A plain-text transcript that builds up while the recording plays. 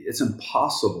It's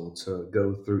impossible to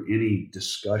go through any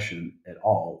discussion at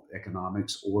all,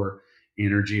 economics or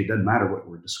energy. It doesn't matter what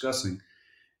we're discussing.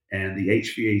 And the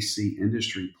HVAC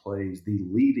industry plays the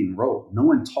leading role. No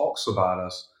one talks about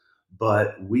us,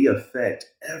 but we affect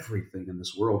everything in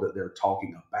this world that they're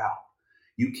talking about.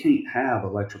 You can't have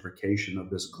electrification of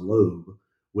this globe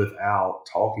without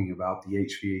talking about the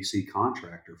HVAC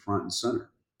contractor front and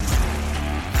center.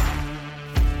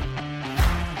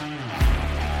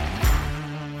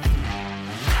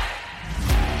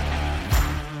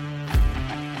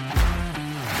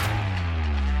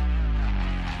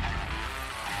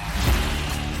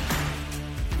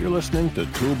 You're listening to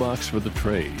Toolbox for the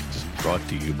Trades, brought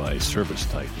to you by Service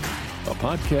Titan, a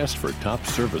podcast for top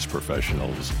service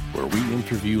professionals where we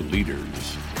interview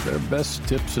leaders, their best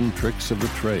tips and tricks of the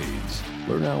trades,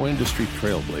 learn how industry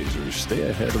trailblazers stay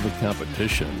ahead of the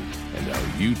competition, and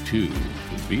how you too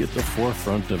can be at the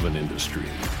forefront of an industry.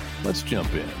 Let's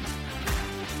jump in.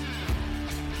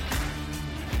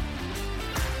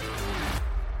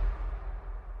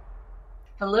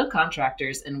 Hello,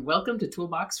 contractors, and welcome to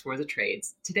Toolbox for the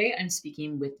Trades. Today, I'm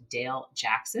speaking with Dale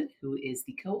Jackson, who is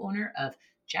the co-owner of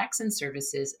Jackson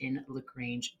Services in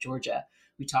LaGrange, Georgia.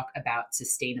 We talk about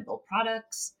sustainable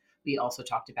products. We also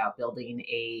talked about building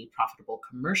a profitable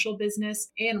commercial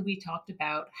business, and we talked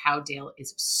about how Dale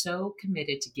is so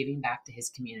committed to giving back to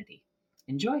his community.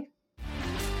 Enjoy.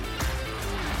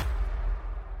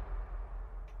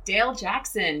 Dale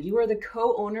Jackson, you are the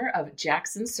co-owner of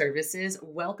Jackson Services.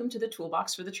 Welcome to the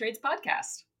Toolbox for the Trades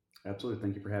podcast. Absolutely.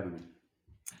 Thank you for having me.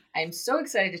 I'm so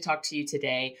excited to talk to you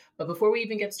today. But before we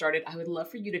even get started, I would love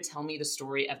for you to tell me the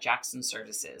story of Jackson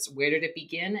Services. Where did it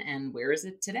begin and where is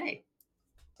it today?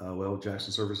 Well,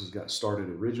 Jackson Services got started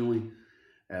originally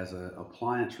as an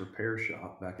appliance repair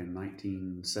shop back in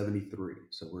 1973.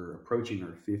 So we're approaching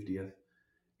our 50th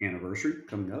anniversary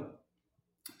coming up.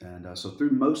 And so through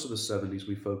most of the 70s,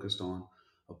 we focused on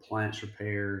appliance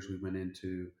repairs. We went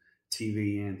into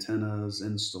TV antennas,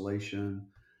 installation.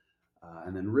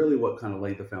 And then really what kind of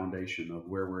laid the foundation of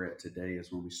where we're at today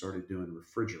is when we started doing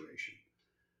refrigeration.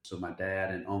 So my dad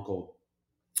and uncle,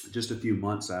 just a few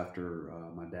months after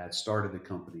my dad started the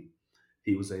company,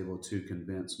 he was able to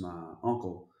convince my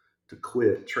uncle to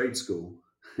quit trade school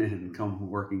and come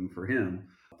working for him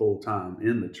full time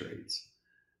in the trades.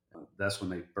 That's when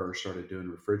they first started doing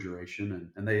refrigeration,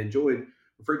 and they enjoyed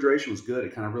refrigeration. Was good.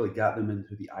 It kind of really got them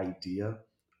into the idea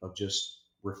of just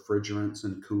refrigerants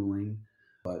and cooling.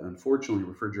 But unfortunately,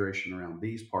 refrigeration around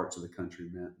these parts of the country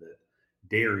meant that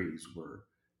dairies were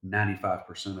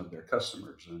 95% of their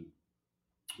customers. And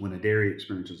when a dairy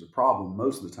experiences a problem,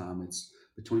 most of the time it's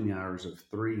between the hours of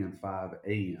 3 and 5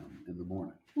 a.m. in the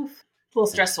morning. Oof. A little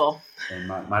stressful. And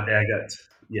my dad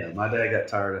got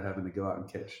tired of having to go out and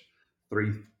catch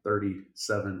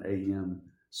 3:37 a.m.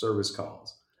 service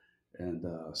calls. And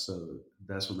so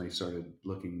that's when they started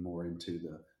looking more into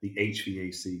the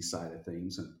HVAC side of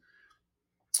things. And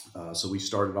so we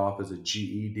started off as a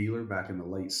GE dealer back in the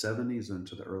late 70s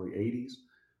into the early 80s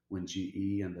when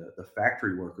GE and the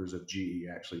factory workers of GE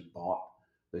actually bought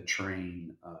the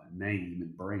Trane name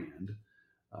and brand.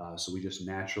 So we just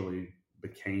naturally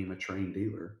became a Trane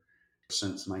dealer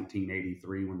since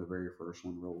 1983 when the very first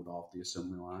one rolled off the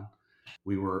assembly line.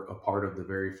 We were a part of the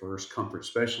very first Comfort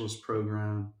Specialist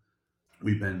program.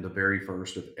 We've been the very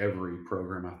first of every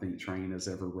program I think Trane has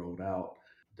ever rolled out.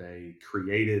 They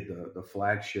created the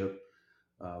flagship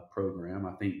program,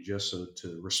 I think, just so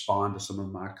to respond to some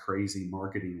of my crazy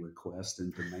marketing requests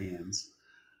and demands.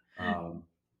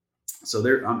 So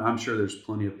I'm sure there's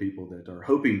plenty of people that are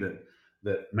hoping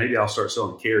that maybe I'll start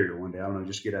selling Carrier one day. I don't know,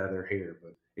 just get out of their hair.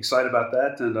 But excited about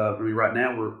that. And right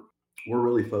now we're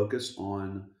really focused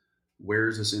on where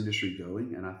is this industry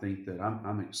going? And I think that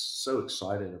I'm so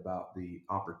excited about the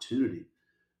opportunity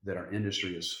that our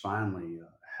industry is finally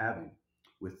having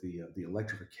with the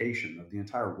electrification of the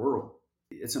entire world.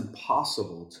 It's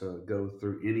impossible to go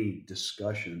through any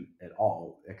discussion at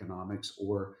all, economics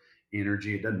or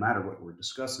energy. It doesn't matter what we're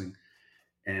discussing.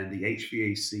 And the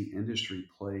HVAC industry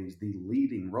plays the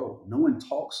leading role. No one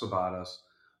talks about us,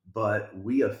 but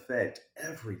we affect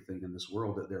everything in this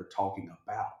world that they're talking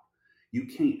about. You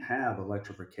can't have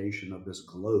electrification of this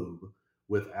globe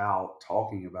without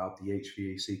talking about the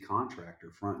HVAC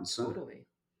contractor front and center. Totally.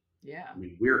 Yeah. I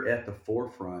mean, we're at the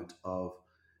forefront of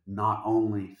not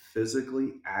only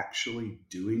physically actually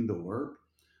doing the work.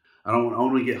 I don't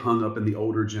want to get hung up in the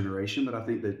older generation, but I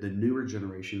think that the newer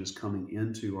generation is coming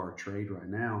into our trade right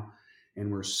now,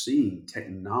 and we're seeing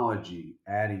technology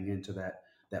adding into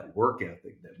that work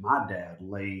ethic that my dad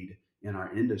laid in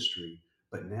our industry.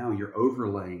 But now you're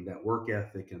overlaying that work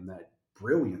ethic and that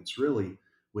brilliance really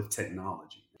with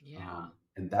technology. Yeah.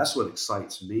 And that's what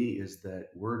excites me is that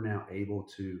we're now able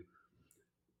to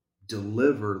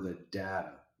deliver the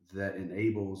data that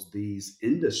enables these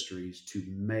industries to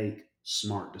make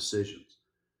smart decisions.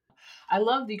 I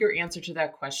love your answer to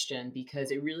that question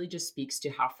because it really just speaks to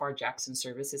how far Jackson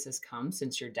Services has come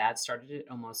since your dad started it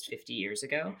almost 50 years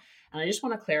ago. And I just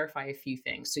want to clarify a few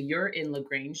things. So you're in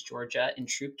LaGrange, Georgia, in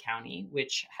Troup County,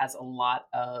 which has a lot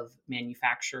of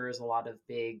manufacturers, a lot of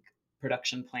big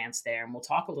production plants there. And we'll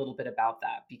talk a little bit about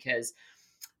that because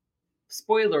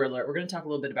spoiler alert, we're going to talk a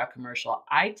little bit about commercial.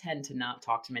 I tend to not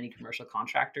talk to many commercial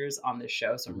contractors on this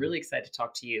show, so I'm Mhm. really excited to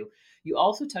talk to you. You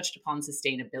also touched upon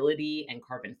sustainability and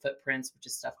carbon footprints, which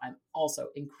is stuff I'm also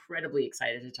incredibly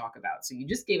excited to talk about. So you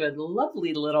just gave a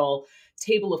lovely little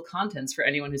table of contents for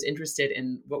anyone who's interested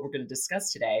in what we're going to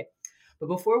discuss today. But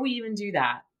before we even do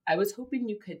that, I was hoping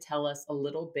you could tell us a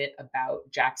little bit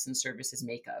about Jackson Services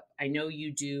makeup. I know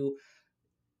you do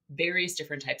various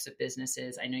different types of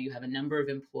businesses. I know you have a number of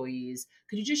employees.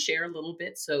 Could you just share a little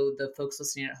bit so the folks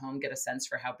listening at home get a sense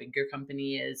for how big your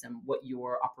company is and what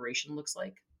your operation looks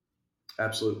like?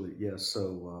 Absolutely, yes.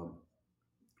 So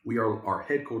we are our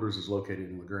headquarters is located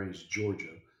in LaGrange,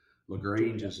 Georgia.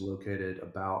 LaGrange Georgia. is located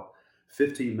about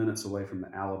 15 minutes away from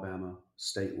the Alabama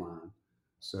state line.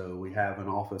 So we have an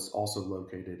office also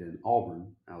located in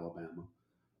Auburn, Alabama,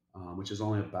 which is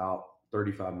only about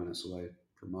 35 minutes away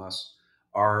from us.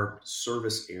 Our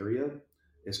service area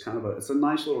is kind of it's a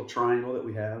nice little triangle that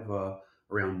we have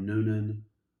around Noonan,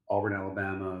 Auburn,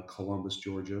 Alabama, Columbus,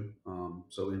 Georgia.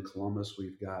 So in Columbus,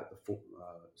 we've got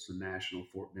it's the National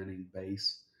Fort Benning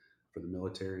base for the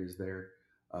military is there.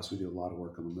 So we do a lot of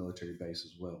work on the military base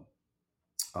as well.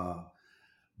 Uh,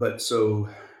 but so,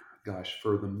 gosh,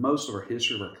 for the most of our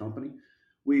history of our company,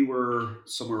 we were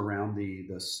somewhere around the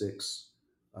to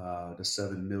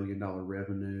 $7 million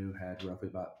revenue. Had roughly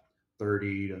about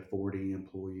 30 to 40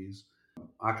 employees.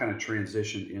 I kind of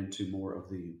transitioned into more of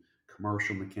the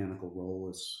commercial mechanical role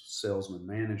as salesman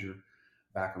manager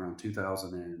back around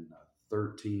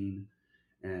 2013.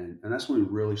 And that's when we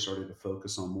really started to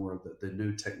focus on more of the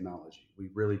new technology. We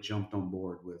really jumped on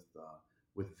board with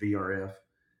VRF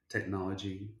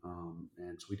technology,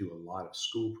 and so we do a lot of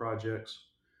school projects,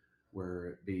 where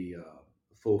it be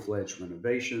full-fledged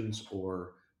renovations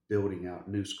or building out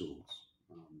new schools.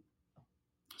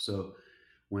 So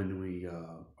when we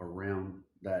around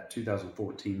that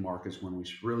 2014 mark is when we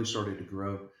really started to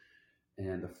grow.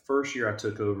 And the first year I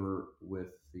took over with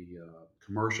the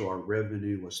commercial, our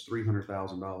revenue was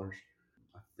 $300,000.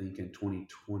 I think in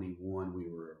 2021 we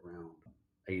were around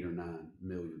 $8 or $9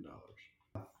 million.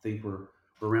 I think we're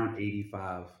around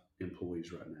 85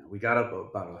 employees right now. We got up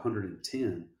about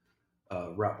 110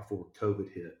 right before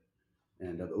COVID hit,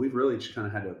 and but we've really just kind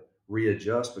of had to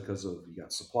readjust because of you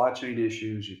got supply chain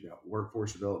issues, you've got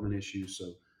workforce development issues.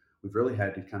 So we've really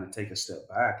had to kind of take a step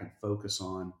back and focus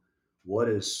on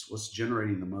what's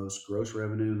generating the most gross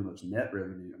revenue and the most net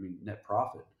revenue. I mean, net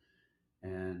profit,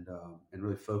 and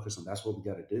really focus on that's what we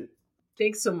got to do.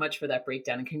 Thanks so much for that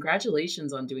breakdown and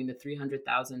congratulations on doing the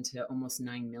 300,000 to almost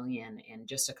 9 million in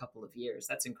just a couple of years.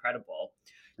 That's incredible.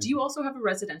 Do Thank you you. also have a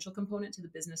residential component to the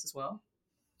business as well?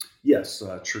 Yes,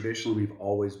 traditionally we've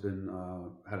always been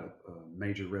had a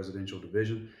major residential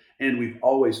division, and we've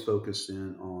always focused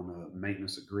in on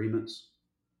maintenance agreements.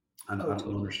 Oh, I don't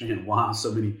totally. understand why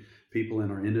so many people in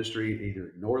our industry either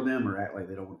ignore them or act like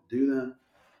they don't want to do them.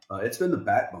 It's been the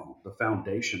backbone, the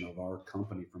foundation of our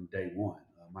company from day one.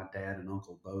 My dad and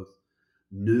uncle both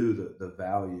knew the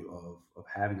value of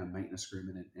having a maintenance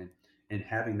agreement and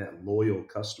having that loyal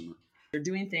customer. You're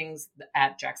doing things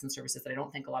at Jackson Services that I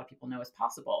don't think a lot of people know is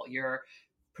possible. You're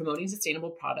promoting sustainable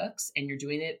products and you're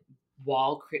doing it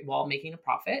while making a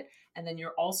profit, and then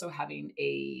you're also having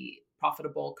a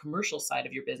profitable commercial side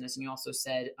of your business. And you also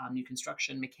said new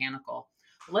construction, mechanical.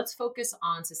 Let's focus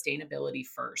on sustainability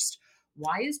first.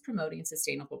 Why is promoting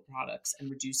sustainable products and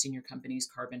reducing your company's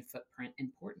carbon footprint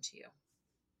important to you?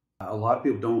 A lot of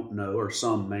people don't know, or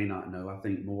some may not know. I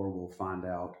think more will find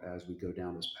out as we go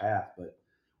down this path. But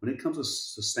when it comes to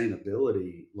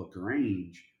sustainability,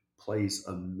 LaGrange plays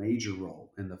a major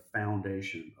role in the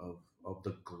foundation of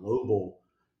the global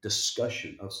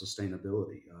discussion of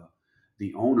sustainability.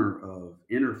 The owner of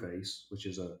Interface, which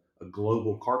is a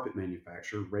global carpet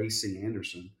manufacturer, Ray C.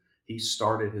 Anderson, he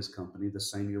started his company the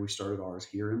same year we started ours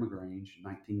here in LaGrange,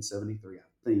 1973. I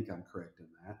think I'm correct in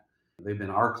that. They've been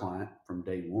our client from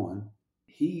day one.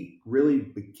 He really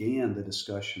began the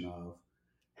discussion of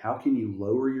how can you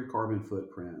lower your carbon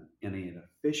footprint in an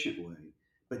efficient way,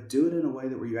 but do it in a way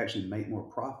that where you actually make more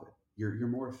profit. You're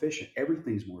more efficient.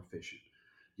 Everything's more efficient.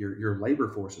 Your labor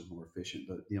force is more efficient.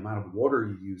 The amount of water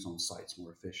you use on site is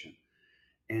more efficient.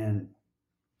 And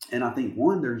and I think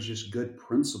one, there's just good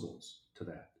principles to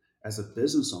that. As a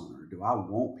business owner, do I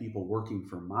want people working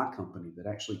for my company that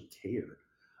actually care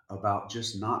about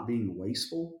just not being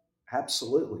wasteful?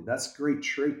 Absolutely. That's a great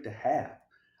trait to have.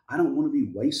 I don't want to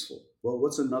be wasteful. Well,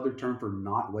 what's another term for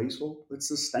not wasteful? It's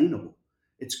sustainable.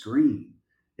 It's green.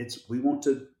 It's we want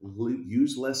to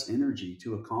use less energy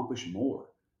to accomplish more.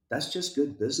 That's just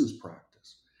good business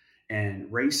practice.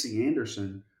 And Ray C.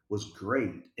 Anderson was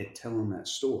great at telling that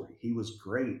story. He was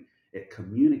great at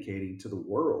communicating to the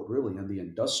world, really, and the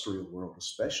industrial world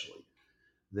especially,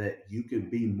 that you can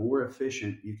be more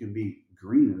efficient, you can be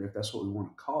greener, if that's what we want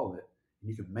to call it, and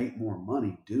you can make more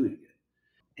money doing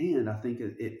it. And I think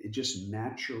it just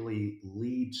naturally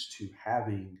leads to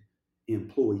having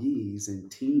employees and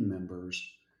team members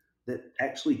that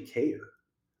actually care,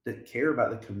 that care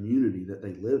about the community that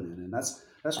they live in. And that's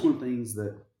one of the things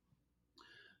that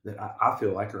I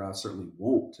feel like, or I certainly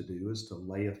want to do, is to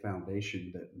lay a foundation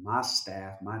that my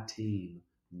staff, my team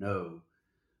know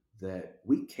that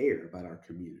we care about our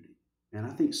community. And I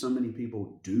think so many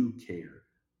people do care,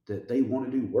 that they want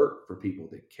to do work for people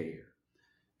that care.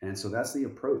 And so that's the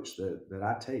approach that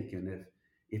I take. And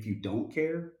if you don't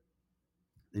care,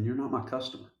 then you're not my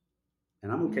customer.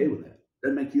 And I'm okay with that.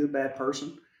 Doesn't make you a bad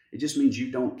person. It just means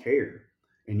you don't care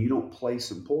and you don't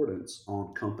place importance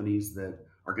on companies that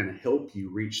are going to help you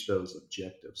reach those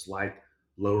objectives, like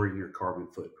lowering your carbon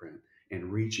footprint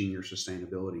and reaching your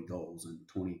sustainability goals in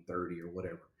 2030 or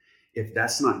whatever. If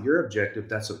that's not your objective,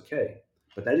 that's okay.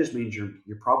 But that just means you're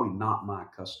probably not my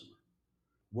customer.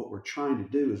 What we're trying to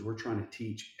do is we're trying to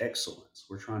teach excellence.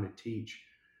 We're trying to teach,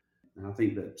 and I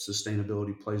think that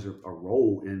sustainability plays a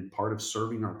role in part of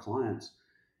serving our clients,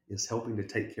 is helping to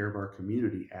take care of our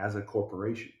community as a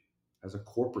corporation, as a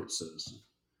corporate citizen.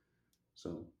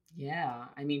 So, Yeah,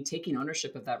 I mean, taking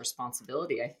ownership of that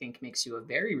responsibility, I think, makes you a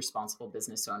very responsible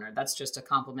business owner. That's just a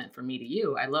compliment from me to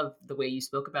you. I love the way you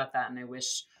spoke about that, and I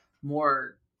wish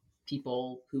more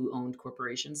people who owned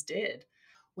corporations did.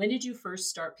 When did you first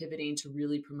start pivoting to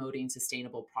really promoting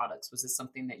sustainable products? Was this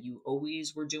something that you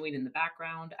always were doing in the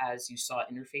background as you saw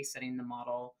Interface setting the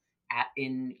model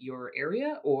in your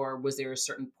area, or was there a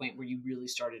certain point where you really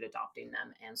started adopting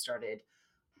them and started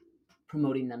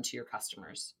promoting them to your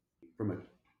customers? from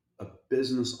a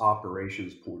business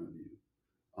operations point of view,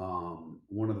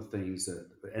 one of the things that,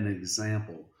 an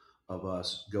example of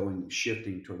us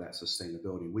shifting toward that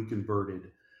sustainability, we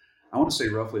converted, I want to say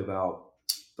roughly about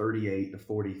 38 to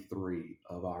 43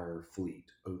 of our fleet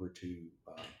over to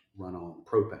run on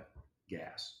propane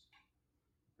gas.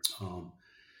 Um,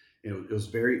 it was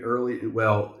very early.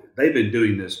 Well, they've been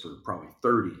doing this for probably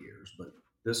 30 years, but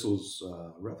this was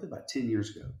roughly about 10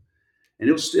 years ago, and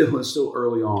it was still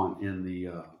early on in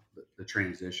the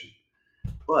transition.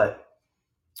 But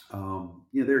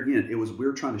there again,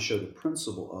 we're trying to show the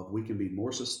principle of we can be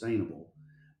more sustainable,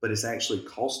 but it's actually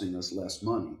costing us less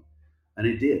money, and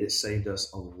it did. It saved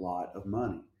us a lot of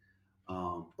money,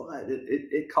 but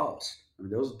it cost. I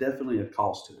mean, there was definitely a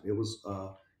cost to it. It was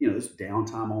it's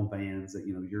downtime on vans that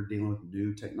you're dealing with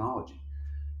new technology,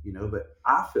 But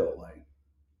I felt like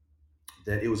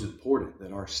that it was important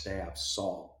that our staff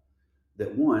saw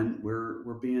that, one,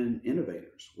 we're being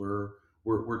innovators.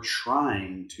 We're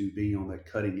trying to be on the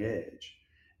cutting edge,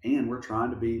 and we're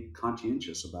trying to be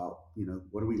conscientious about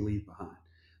what do we leave behind.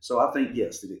 So I think,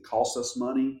 yes, did it cost us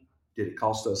money? Did it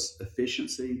cost us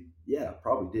efficiency? Yeah,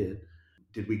 probably did.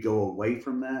 Did we go away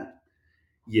from that?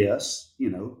 Yes,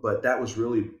 but that was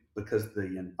really because the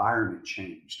environment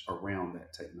changed around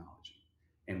that technology.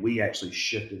 And we actually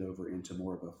shifted over into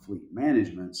more of a fleet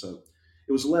management. So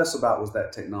it was less about, was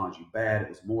that technology bad? It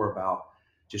was more about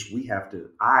just,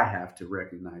 I have to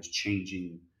recognize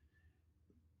changes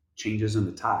in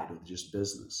the tide of just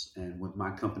business. And when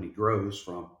my company grows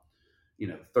from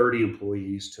 30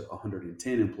 employees to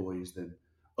 110 employees, then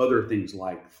other things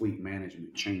like fleet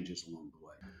management changes along the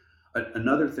way.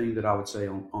 Another thing that I would say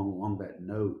on along that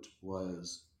note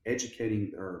was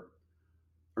educating or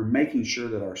making sure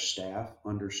that our staff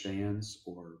understands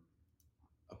or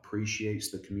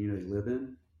appreciates the community they live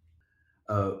in.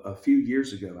 A few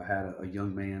years ago, I had a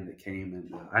young man that came,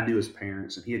 and I knew his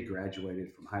parents, and he had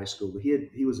graduated from high school, but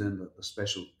he was in the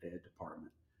special ed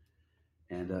department.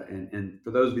 And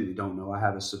for those of you that don't know, I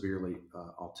have a severely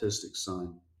autistic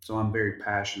son, so I'm very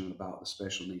passionate about the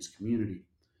special needs community.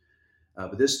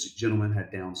 But this gentleman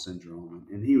had Down syndrome,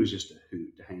 and he was just a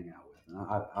hoot to hang out with, and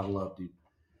I loved him.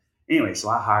 Anyway, so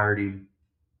I hired him,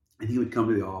 and he would come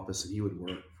to the office, and he would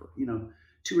work for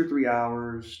 2 or 3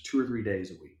 hours, 2 or 3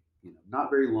 days a week. Not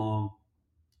very long,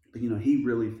 but he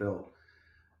really felt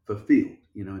fulfilled,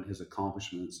 in his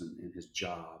accomplishments and his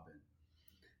job.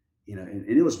 and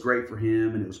it was great for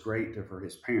him, and it was great for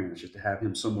his parents just to have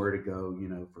him somewhere to go,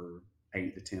 for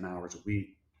 8 to 10 hours a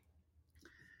week.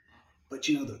 But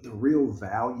the real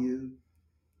value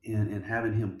in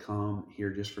having him come here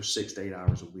just for 6 to 8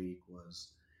 hours a week was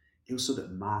it was so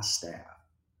that my staff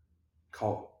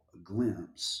caught a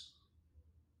glimpse,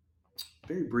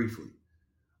 very briefly,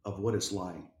 of what it's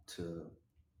like to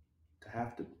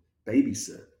have to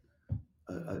babysit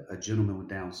a gentleman with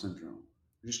Down syndrome,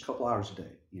 just a couple hours a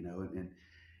day,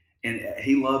 and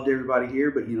he loved everybody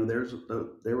here, but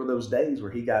there were those days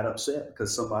where he got upset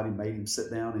because somebody made him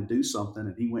sit down and do something,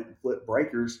 and he went and flipped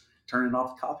breakers, turning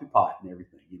off the coffee pot and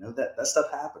everything. That stuff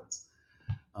happens.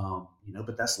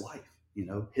 But that's life.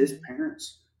 His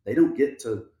parents, they don't get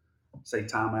to say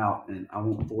time out and I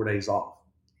want 4 days off.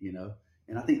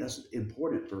 And I think that's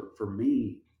important for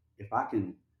me if I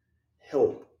can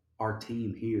help our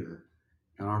team here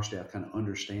and our staff kind of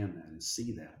understand that and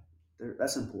see that.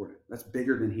 That's important. That's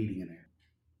bigger than heating and air.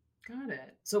 Got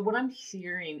it. So what I'm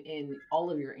hearing in all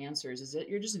of your answers is that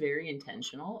you're just very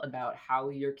intentional about how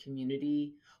your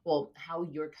community, well, how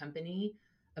your company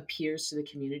appears to the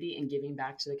community and giving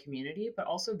back to the community, but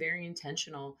also very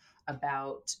intentional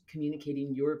about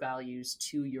communicating your values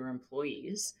to your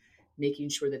employees, making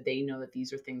sure that they know that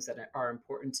these are things that are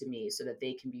important to me so that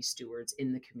they can be stewards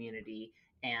in the community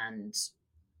and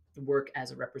work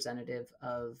as a representative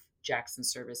of Jackson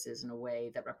Services in a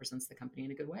way that represents the company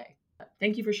in a good way.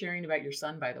 Thank you for sharing about your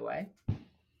son, by the way.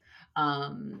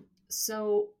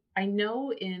 So I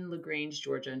know in LaGrange,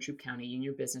 Georgia, and Troup County, you and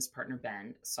your business partner,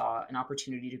 Ben, saw an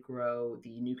opportunity to grow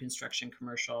the new construction,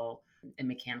 commercial, and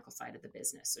mechanical side of the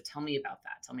business. So tell me about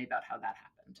that. Tell me about how that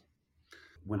happened.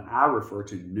 When I refer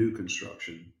to new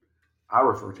construction, I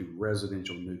refer to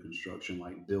residential new construction,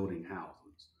 like building houses.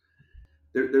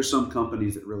 There's some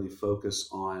companies that really focus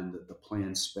on the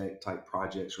plan spec type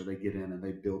projects where they get in and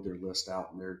they build their list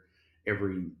out and they're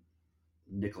every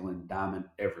nickel and diamond,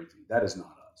 everything. That is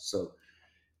not us. So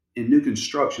in new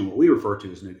construction, what we refer to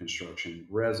as new construction,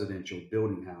 residential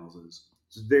building houses,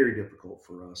 it's very difficult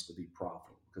for us to be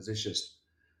profitable because it's just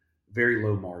very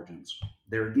low margins.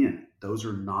 There again, those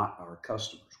are not our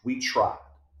customers. We tried.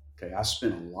 Okay, I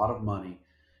spent a lot of money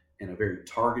in a very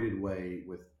targeted way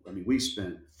we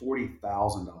spent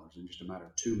 $40,000 in just a matter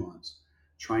of 2 months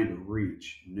trying to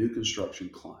reach new construction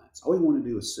clients. All we want to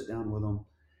do is sit down with them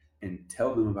and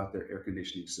tell them about their air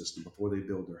conditioning system before they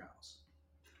build their house.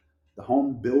 The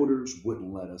home builders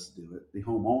wouldn't let us do it. The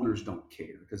homeowners don't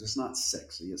care because it's not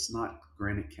sexy. It's not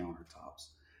granite countertops.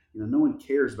 No one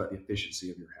cares about the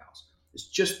efficiency of your house. It's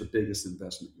just the biggest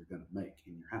investment you're going to make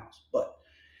in your house. But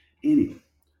anyway,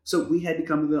 so we had to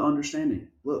come to the understanding,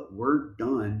 look, we're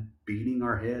done beating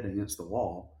our head against the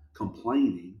wall,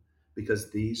 complaining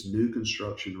because these new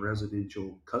construction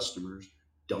residential customers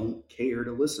don't care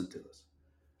to listen to us.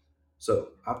 So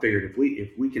I figured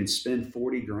if we can spend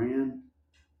 40 grand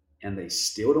and they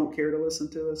still don't care to listen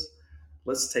to us,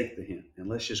 let's take the hint and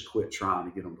let's just quit trying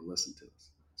to get them to listen to us.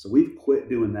 So we've quit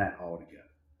doing that altogether.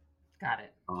 Got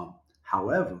it.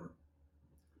 However,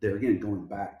 there again, going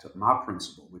back to my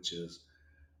principle, which is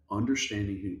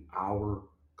understanding who our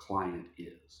client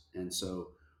is. And so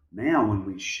now when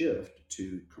we shift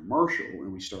to commercial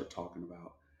and we start talking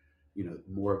about,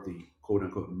 more of the quote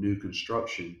unquote new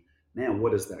construction, now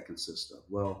what does that consist of?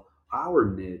 Well,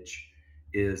 our niche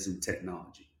is in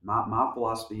technology. My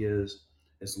philosophy is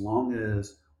as long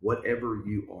as whatever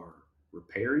you are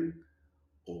repairing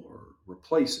or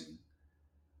replacing,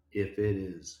 if it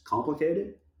is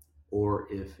complicated or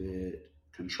if it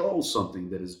controls something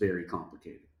that is very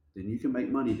complicated, then you can make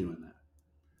money doing that.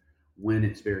 When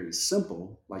it's very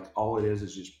simple, like all it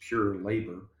is just pure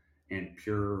labor and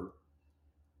pure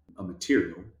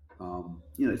material,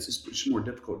 it's just more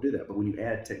difficult to do that. But when you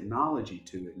add technology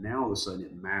to it, now all of a sudden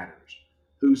it matters.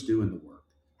 Who's doing the work?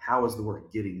 How is the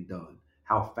work getting done?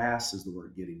 How fast is the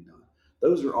work getting done?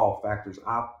 Those are all factors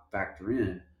I factor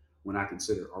in when I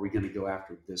consider, are we going to go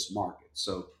after this market?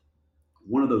 So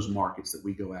one of those markets that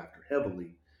we go after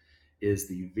heavily is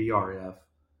the VRF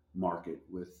market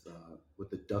with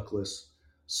the ductless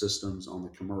systems on the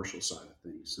commercial side of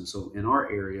things. And so in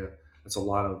our area, it's a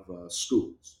lot of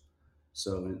schools.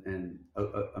 So and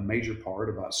a major part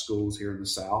about schools here in the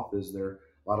South is there are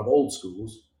a lot of old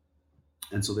schools.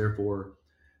 And so therefore,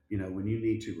 when you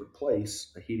need to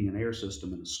replace a heating and air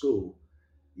system in a school,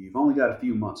 you've only got a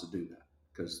few months to do that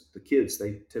because the kids,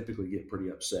 they typically get pretty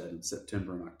upset in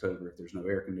September and October if there's no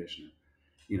air conditioner,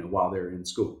 while they're in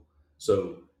school.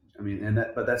 So,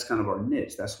 but that's kind of our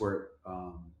niche. That's where,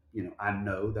 I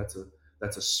know that's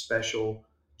a special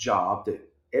job that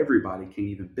everybody can't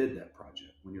even bid that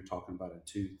project when you're talking about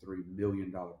a $2-3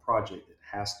 million project that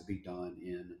has to be done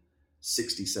in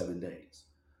 67 days.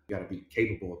 You got to be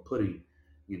capable of putting,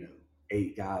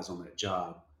 8 guys on that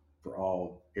job for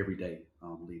all every day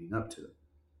leading up to it.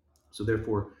 So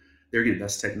therefore, there again,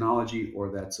 that's technology,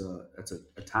 or that's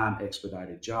a time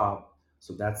expedited job.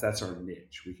 So that's our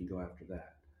niche. We can go after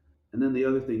that. And then the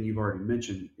other thing you've already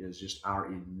mentioned is just our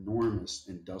enormous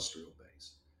industrial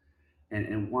base.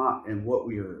 And what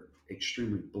we are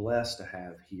extremely blessed to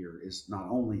have here is not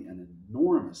only an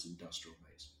enormous industrial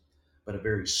base, but a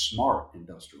very smart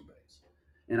industrial base.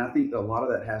 And I think a lot of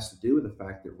that has to do with the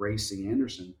fact that Ray C.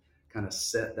 Anderson kind of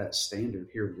set that standard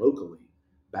here locally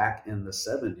back in the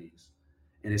 70s.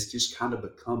 And it's just kind of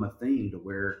become a thing to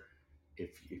where if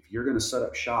you're going to set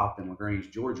up shop in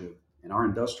LaGrange, Georgia, in our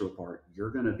industrial park, you're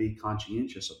going to be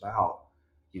conscientious about,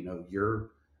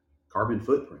 your carbon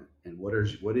footprint and what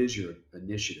is your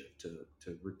initiative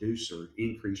to reduce or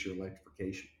increase your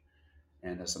electrification.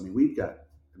 And we've got,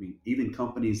 even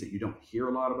companies that you don't hear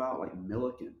a lot about, like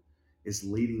Milliken, is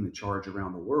leading the charge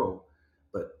around the world,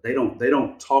 but they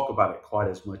don't talk about it quite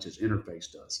as much as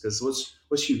Interface does. Because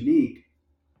what's unique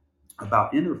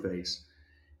about Interface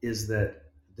is that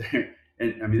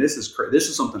this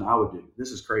is something I would do. This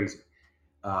is crazy.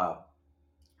 Uh,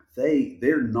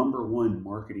 their number one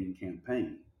marketing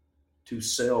campaign to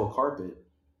sell carpet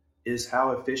is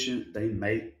how efficient they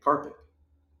make carpet.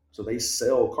 So they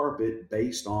sell carpet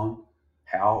based on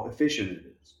how efficient it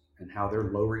is and how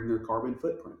they're lowering their carbon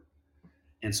footprint.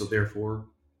 And so therefore,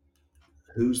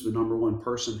 who's the number one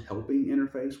person helping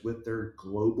Interface with their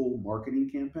global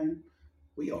marketing campaign?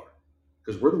 We are,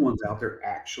 because we're the ones out there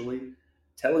actually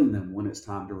telling them when it's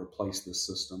time to replace this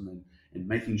system, and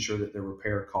making sure that their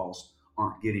repair costs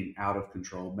aren't getting out of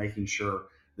control, making sure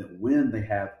that when they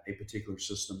have a particular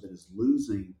system that is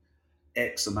losing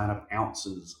X amount of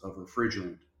ounces of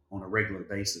refrigerant on a regular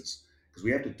basis, because we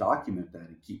have to document that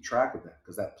and keep track of that,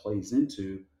 because that plays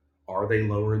into, are they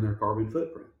lowering their carbon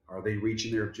footprint? Are they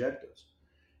reaching their objectives?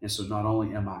 And so not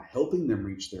only am I helping them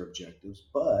reach their objectives,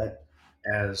 but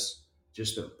as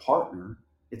just their partner,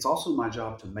 it's also my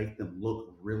job to make them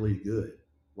look really good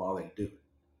while they do it.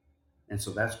 And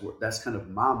so that's kind of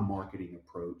my marketing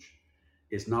approach.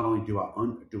 Is not only do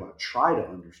I try to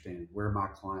understand where my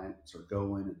clients are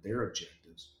going and their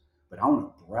objectives, but I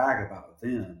want to brag about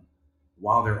them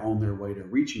while they're on their way to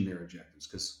reaching their objectives.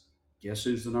 Because guess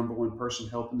who's the number one person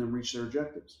helping them reach their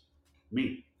objectives?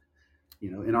 Me.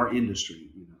 In our industry.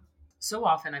 So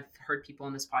often I've heard people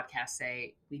on this podcast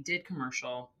say, we did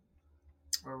commercial,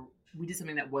 or we did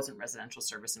something that wasn't residential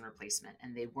service and replacement,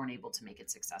 and they weren't able to make it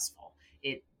successful.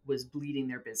 It was bleeding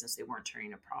their business. They weren't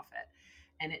turning a profit.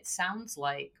 And it sounds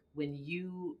like when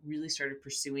you really started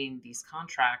pursuing these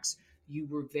contracts, you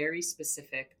were very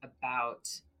specific about,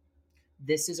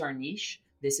 this is our niche,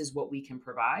 this is what we can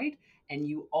provide. And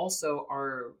you also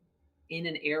are in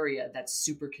an area that's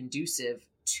super conducive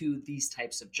to these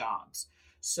types of jobs.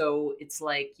 So it's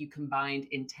like you combined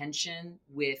intention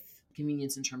with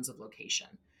convenience in terms of location.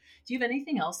 Do you have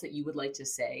anything else that you would like to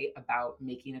say about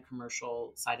making a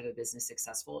commercial side of a business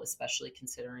successful, especially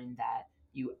considering that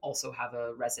you also have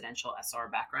a residential SR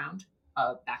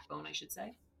backbone, I should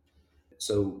say?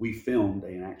 So we filmed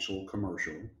an actual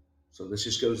commercial. So this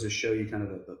just goes to show you kind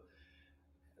of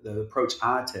the approach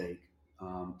I take.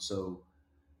 So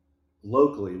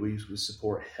locally, we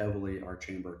support heavily our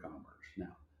Chamber of Commerce.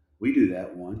 Now, we do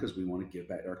that, one, because we want to give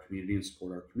back to our community and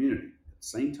support our community. At the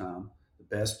same time,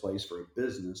 the best place for a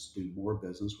business to do more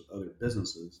business with other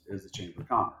businesses is the Chamber of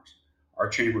Commerce. Our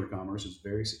Chamber of Commerce is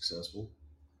very successful,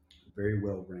 very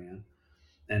well ran,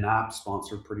 and I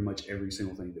sponsor pretty much every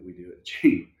single thing that we do at the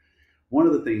Chamber. One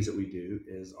of the things that we do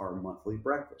is our monthly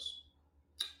breakfast.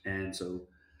 And so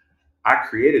I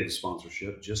created the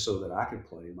sponsorship just so that I could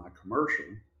play my commercial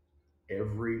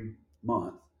every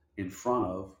month in front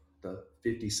of the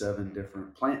 57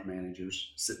 different plant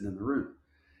managers sitting in the room.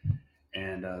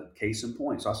 And case in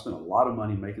point, so I spent a lot of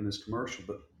money making this commercial,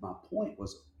 but my point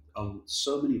was,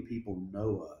 so many people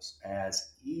know us as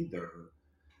either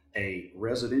a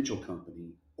residential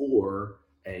company or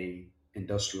a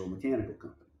industrial mechanical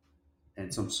company.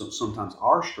 And sometimes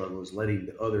our struggle is letting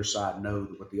the other side know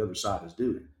what the other side is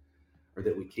doing, or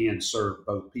that we can serve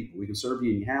both people. We can serve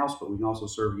you in your house, but we can also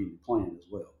serve you in your plant as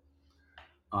well.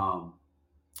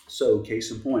 So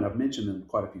case in point, I've mentioned them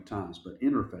quite a few times, but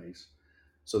Interface.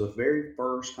 So the very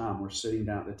first time we're sitting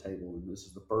down at the table, and this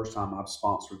is the first time I've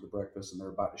sponsored the breakfast, and they're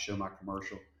about to show my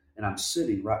commercial, and I'm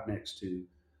sitting right next to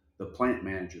the plant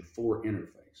manager for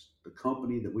Interface, the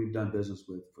company that we've done business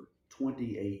with for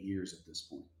 28 years at this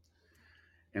point.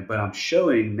 But I'm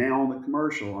showing now on the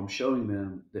commercial, I'm showing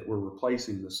them that we're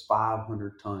replacing this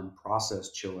 500-ton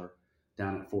process chiller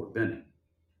down at Fort Benning.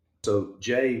 So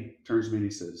Jay turns to me and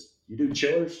he says, "You do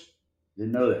chillers?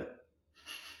 Didn't know that."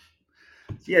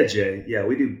 Yeah, Jay. Yeah,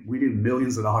 we do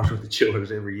millions of dollars worth of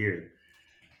chillers every year.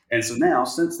 And so now,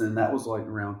 since then, that was like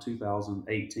around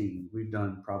 2018. We've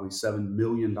done probably $7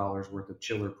 million worth of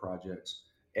chiller projects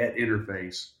at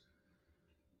Interface,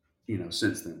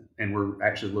 since then. And we're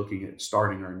actually looking at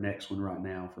starting our next one right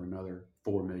now for another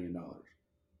 $4 million.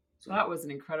 So that was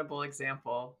an incredible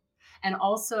example. And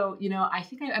also, I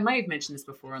think I might have mentioned this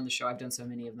before on the show. I've done so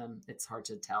many of them, it's hard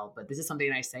to tell, but this is something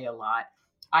I say a lot.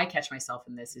 I catch myself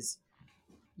in this is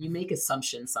you make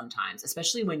assumptions sometimes,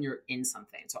 especially when you're in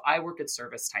something. So I work at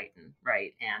Service Titan,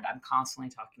 right? And I'm constantly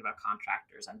talking about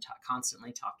contractors. I'm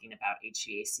constantly talking about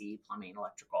HVAC, plumbing,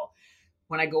 electrical.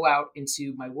 When I go out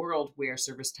into my world where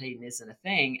Service Titan isn't a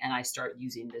thing and I start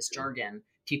using this jargon,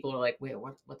 people are like, "Wait,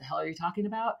 what the hell are you talking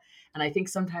about?" And I think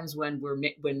sometimes when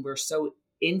we're so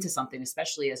into something,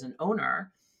 especially as an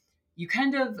owner, you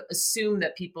kind of assume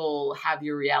that people have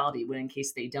your reality when in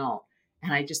case they don't.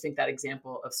 And I just think that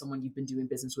example of someone you've been doing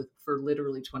business with for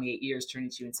literally 28 years turning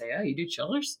to you and say, "Oh, you do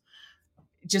chillers?"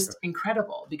 Just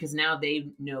incredible, because now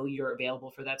they know you're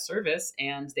available for that service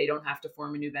and they don't have to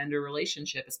form a new vendor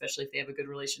relationship, especially if they have a good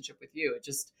relationship with you.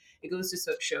 It goes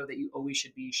to show that you always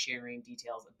should be sharing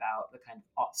details about the kind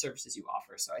of services you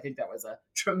offer. So I think that was a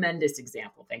tremendous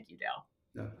example. Thank you, Dale.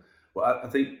 Yeah. Well, I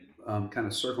think kind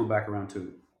of circling back around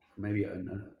to maybe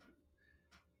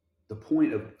the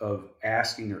point of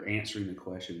asking or answering the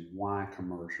question, why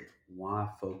commercial? Why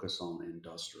focus on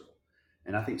industrial?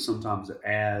 And I think sometimes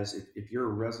if you're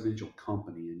a residential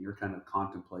company and you're kind of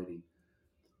contemplating,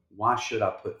 why should I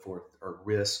put forth or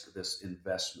risk this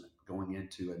investment going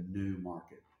into a new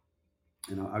market?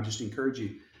 And I just encourage you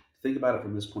to think about it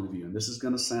from this point of view. And this is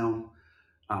going to sound,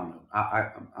 I don't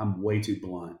know, I'm way too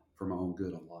blunt for my own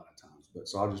good a lot of times, but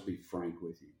so I'll just be frank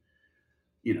with you.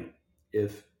 You know,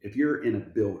 if you're in a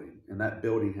building and that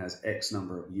building has X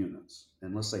number of units,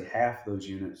 and let's say half those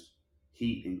units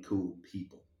heat and cool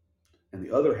people, and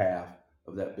the other half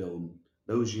of that building,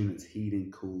 those units heat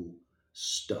and cool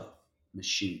stuff,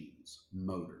 machines,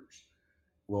 motors.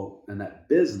 Well, in that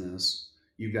business,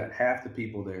 you've got half the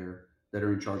people there that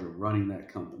are in charge of running that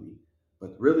company.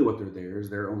 But really, what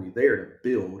they're only there to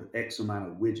build X amount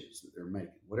of widgets that they're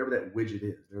making. Whatever that widget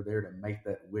is, they're there to make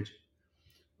that widget.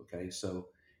 Okay, so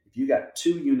if you got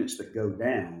 2 units that go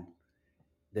down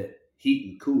that heat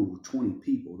and cool 20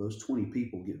 people, those 20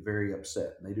 people get very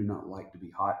upset and they do not like to be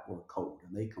hot or cold,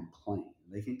 and they complain.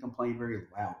 They can complain very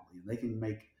loudly, and they can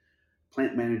make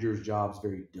plant managers' jobs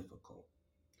very difficult.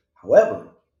 However,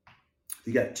 if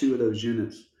you got 2 of those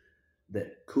units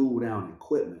that cool down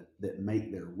equipment that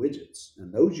make their widgets,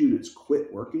 and those units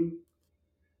quit working,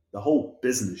 the whole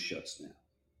business shuts down.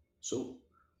 So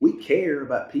we care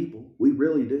about people. We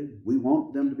really do. We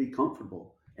want them to be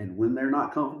comfortable. And when they're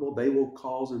not comfortable, they will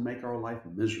cause and make our life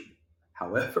miserable.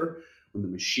 However, when the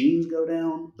machines go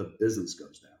down, the business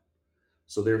goes down.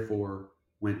 So therefore,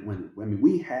 when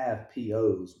we have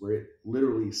POs where it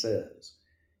literally says,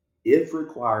 if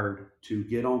required to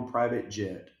get on private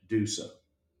jet, do so.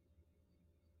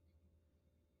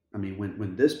 I mean,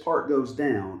 when this part goes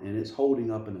down and it's holding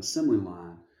up an assembly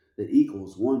line that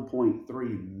equals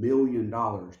 $1.3 million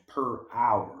per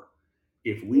hour,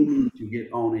 if we need to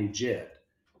get on a jet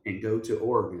and go to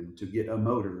Oregon to get a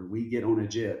motor, we get on a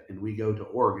jet and we go to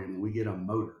Oregon and we get a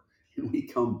motor and we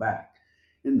come back,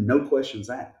 and no questions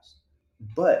asked.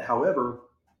 But however,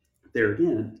 there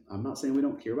again, I'm not saying we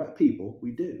don't care about people,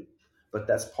 we do. But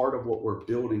that's part of what we're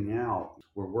building out,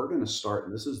 where we're going to start,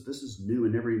 and this is new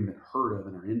and never even been heard of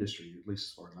in our industry, at least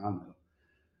as far as I know,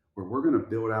 where we're going to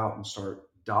build out and start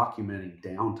documenting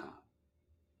downtime.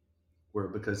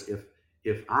 Because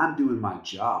if I'm doing my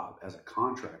job as a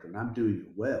contractor and I'm doing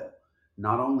it well,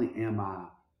 not only am I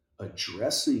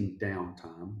addressing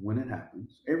downtime when it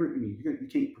happens, you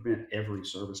can't prevent every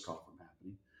service call from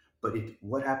happening, but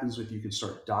what happens if you can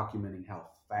start documenting how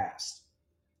fast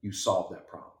you solve that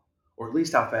problem, or at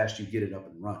least how fast you get it up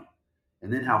and running,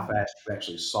 and then how fast you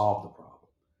actually solve the problem.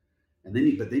 And then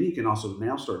you can also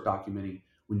now start documenting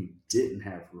when you didn't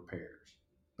have repairs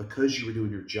because you were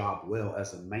doing your job well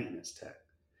as a maintenance tech.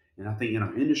 And I think in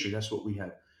our industry, that's what we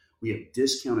have. We have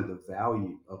discounted the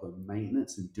value of a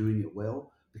maintenance and doing it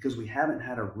well because we haven't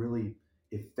had a really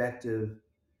effective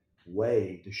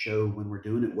way to show when we're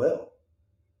doing it well.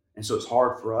 And so it's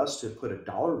hard for us to put a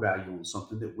dollar value on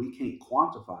something that we can't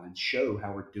quantify and show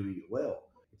how we're doing it well.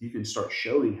 If you can start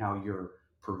showing how you're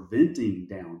preventing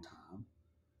downtime,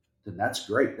 then that's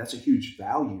great. That's a huge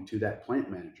value to that plant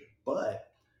manager. But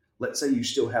let's say you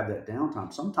still have that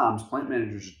downtime. Sometimes plant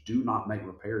managers do not make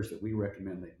repairs that we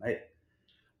recommend they make.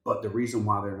 But the reason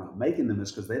why they're not making them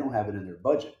is because they don't have it in their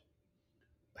budget.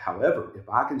 However, if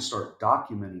I can start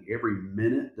documenting every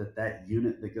minute that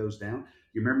unit that goes down,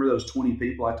 you remember those 20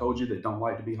 people I told you that don't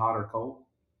like to be hot or cold?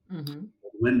 Mm-hmm.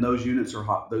 When those units are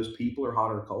hot, those people are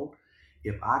hot or cold.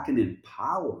 If I can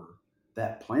empower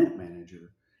that plant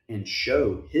manager and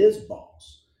show his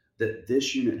boss that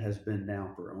this unit has been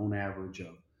down for on average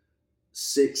of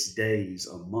 6 days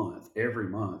a month, every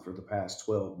month for the past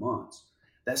 12 months,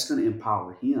 that's going to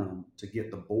empower him to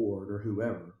get the board or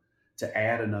whoever to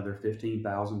add another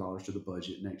 $15,000 to the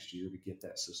budget next year to get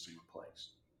that system replaced.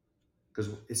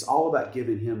 Because it's all about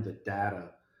giving him the data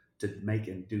to make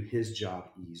him do his job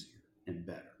easier and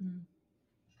better.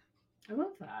 I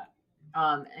love that.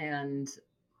 And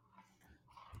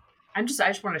I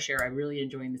just want to share, I'm really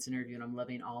enjoying this interview and I'm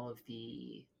loving all of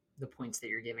the points that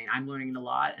you're giving. I'm learning a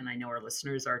lot and I know our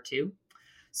listeners are too.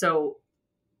 So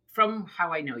from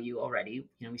how I know you already,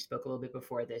 we spoke a little bit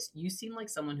before this, you seem like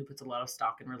someone who puts a lot of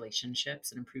stock in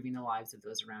relationships and improving the lives of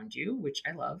those around you, which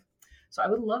I love. So I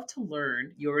would love to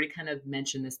learn, you already kind of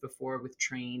mentioned this before with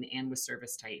Trane and with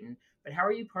Service Titan, but how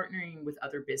are you partnering with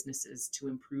other businesses to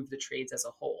improve the trades as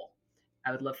a whole?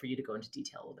 I would love for you to go into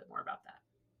detail a little bit more about that.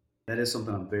 That is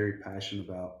something I'm very passionate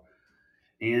about.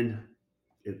 And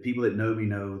if people that know me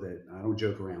know that I don't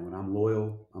joke around. When I'm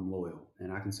loyal, I'm loyal.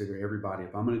 And I consider everybody,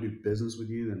 if I'm going to do business with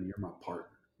you, then you're my partner.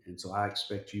 And so I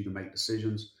expect you to make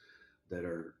decisions that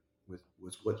are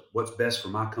with what's best for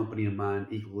my company in mind,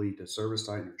 equally to Service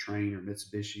Titan or Trane or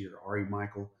Mitsubishi or RE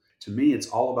Michael. To me, it's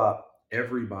all about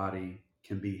everybody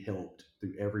can be helped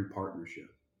through every partnership.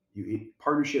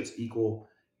 Partnerships equal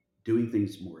doing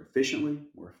things more efficiently,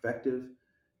 more effective,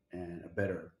 and a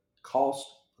better cost,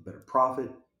 a better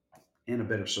profit, and a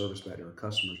better service back to our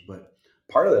customers. But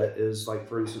part of that is, like,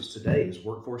 for instance, today is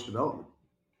workforce development.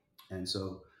 And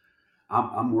so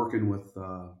I'm working with,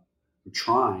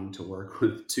 trying to work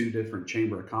with two different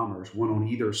Chamber of Commerce, one on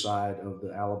either side of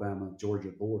the Alabama-Georgia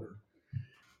border.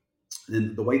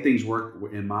 And the way things work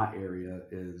in my area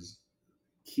is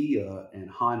Kia and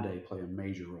Hyundai play a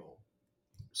major role.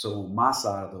 So on my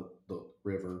side of the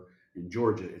river in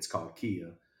Georgia, it's called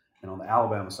Kia. And on the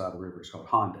Alabama side of the river, it's called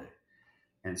Hyundai.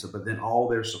 And so, but then all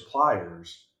their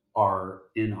suppliers are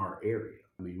in our area.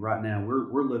 I mean, right now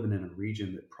we're living in a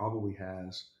region that probably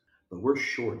has, but we're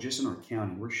short, just in our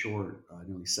county, we're short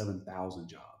nearly 7,000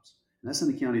 jobs. And that's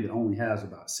in a county that only has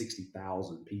about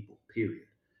 60,000 people, period.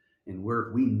 And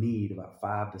we need about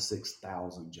 5,000 to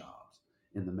 6,000 jobs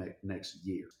in the next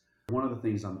year. One of the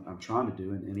things I'm trying to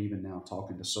do, and even now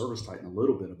talking to Service Titan a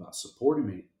little bit about supporting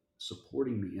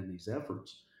me in these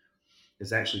efforts,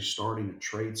 is actually starting a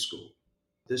trade school.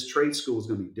 This trade school is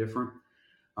going to be different.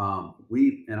 I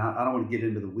don't want to get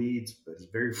into the weeds, but it's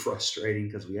very frustrating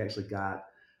because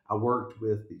I worked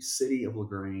with the city of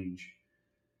LaGrange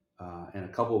and a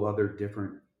couple of other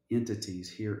different entities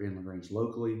here in LaGrange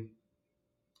locally.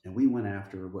 And we went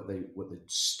after what the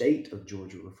state of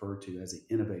Georgia referred to as an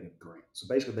innovative grant. So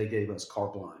basically they gave us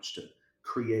carte blanche to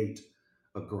create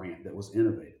a grant that was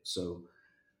innovative. So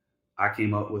I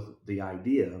came up with the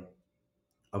idea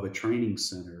of a training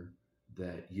center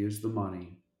that used the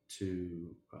money to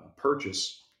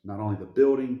purchase not only the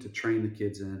building to train the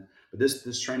kids in, but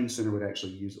this training center would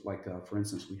actually use it. Like, for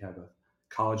instance, we have a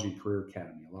college and career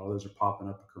academy. A lot of those are popping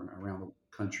up around the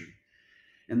country.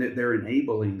 And they're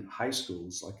enabling high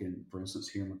schools, like for instance,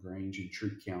 here in LaGrange and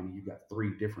Troup County, you've got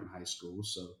 3 different high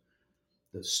schools. So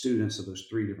the students of those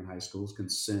 3 different high schools can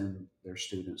send their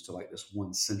students to like this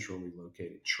one centrally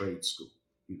located trade school,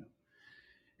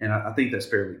 And I think that's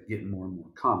fairly getting more and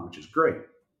more common, which is great.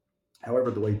 However,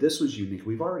 the way this was unique,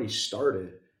 we've already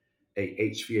started a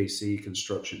HVAC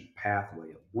construction pathway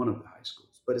at one of the high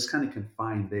schools, but it's kind of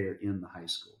confined there in the high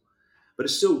school. But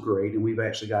it's still great, and we've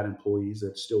actually got employees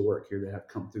that still work here that have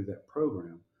come through that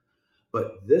program.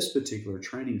 But this particular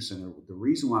training center, the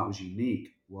reason why it was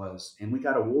unique was, and we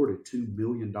got awarded $2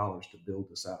 million to build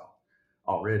this out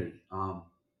already,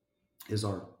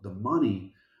 the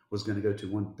money was going to go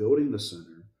to one, building the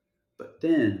center, but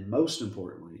then most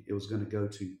importantly, it was going to go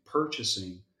to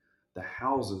purchasing the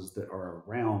houses that are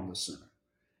around the center.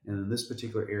 And in this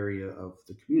particular area of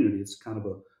the community, it's kind of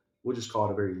we'll just call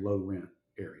it a very low rent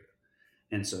area.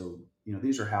 And so,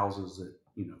 these are houses that,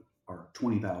 are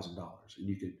 $20,000, and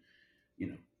you could,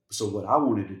 so what I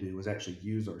wanted to do was actually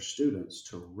use our students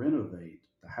to renovate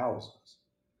the houses.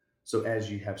 So as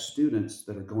you have students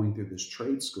that are going through this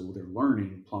trade school, they're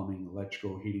learning plumbing,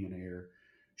 electrical, heating and air,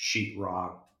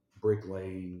 sheetrock,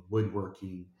 bricklaying,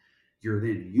 woodworking. You're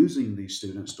then using these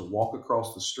students to walk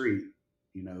across the street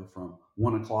from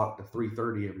 1 o'clock to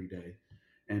 3:30 every day.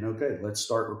 And okay, let's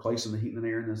start replacing the heat and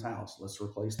air in this house. Let's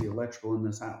replace the electrical in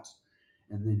this house.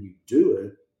 And then you do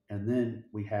it. And then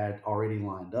we had already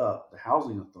lined up the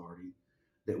housing authority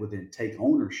that would then take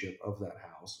ownership of that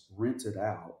house, rent it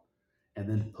out, and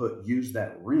then use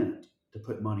that rent to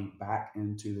put money back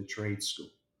into the trade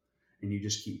school. And you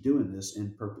just keep doing this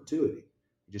in perpetuity.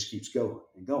 It just keeps going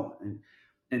and going.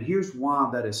 And here's why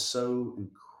that is so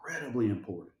incredibly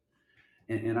important.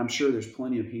 And I'm sure there's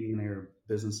plenty of heating and air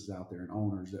businesses out there and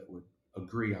owners that would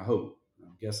agree, I hope,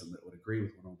 I'm guessing that would agree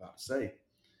with what I'm about to say,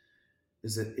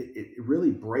 is that it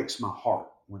really breaks my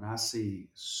heart when I see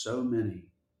so many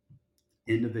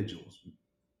individuals,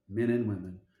 men and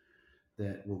women,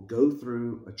 that will go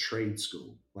through a trade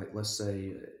school, like let's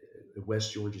say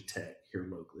West Georgia Tech here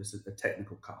locally. It's a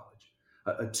technical college,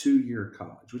 a 2-year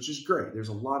college, which is great. There's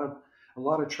a lot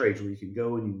of trades where you can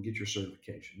go and you can get your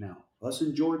certification. Now, us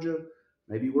in Georgia,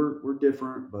 maybe we're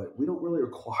different, but we don't really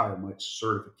require much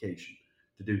certification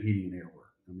to do heating and air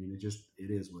work. I mean, it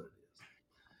is what it is.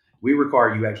 We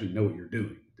require you actually know what you're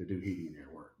doing to do heating and air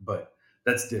work, but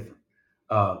that's different.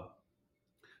 Uh,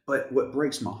 but what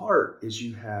breaks my heart is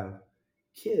you have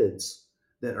kids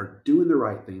that are doing the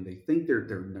right thing. They think they're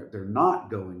not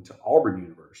going to Auburn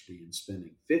University and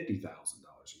spending $50,000 a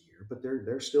year, but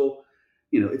they're still,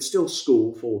 it's still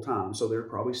school full time, so they're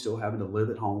probably still having to live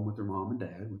at home with their mom and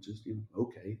dad, which is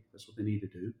okay. That's what they need to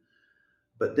do.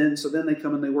 But then they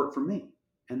come and they work for me,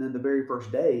 and then the very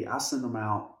first day I send them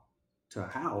out to a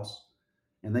house,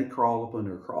 and they crawl up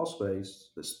under a crawl space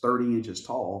that's 30 inches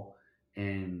tall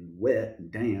and wet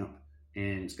and damp,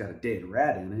 and it's got a dead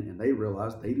rat in it, and they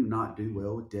realize they do not do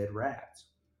well with dead rats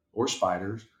or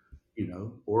spiders,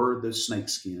 or the snake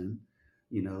skin,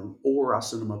 or I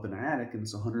send them up in an attic and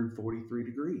it's 143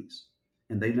 degrees.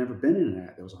 And they've never been in an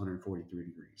attic that was 143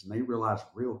 degrees. And they realize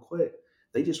real quick,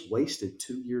 they just wasted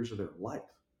 2 years of their life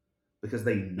because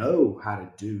they know how to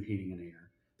do heating and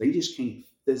air. They just can't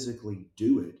physically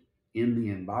do it in the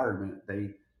environment they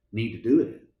need to do it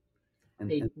in.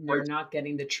 They're not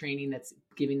getting the training that's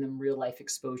giving them real life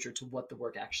exposure to what the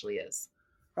work actually is.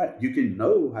 Right. You can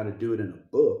know how to do it in a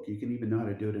book. You can even know how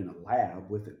to do it in a lab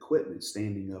with equipment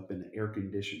standing up in an air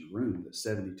conditioned room that's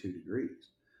 72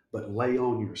 degrees. But lay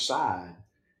on your side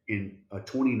in a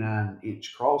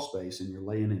 29-inch crawl space and you're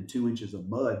laying in 2 inches of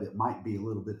mud that might be a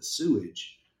little bit of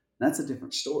sewage. That's a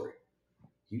different story.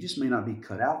 You just may not be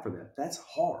cut out for that. That's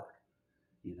hard,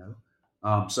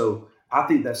 So I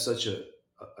think that's such a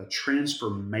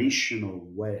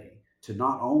transformational way to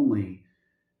not only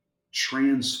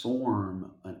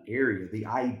transform an area. The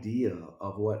idea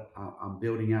of what I'm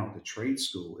building out with the trade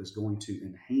school is going to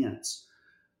enhance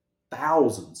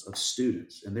thousands of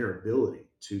students and their ability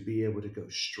to be able to go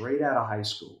straight out of high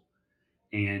school.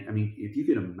 And I mean, if you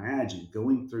can imagine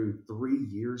going through 3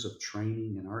 years of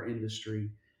training in our industry,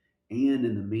 and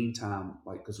in the meantime,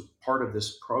 because part of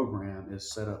this program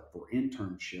is set up for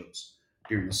internships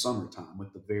during the summertime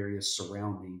with the various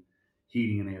surrounding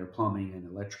heating and air, plumbing, and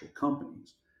electrical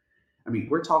companies. I mean,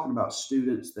 we're talking about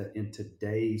students that in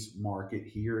today's market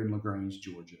here in LaGrange,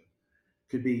 Georgia,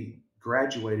 could be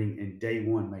graduating and day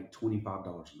one make $25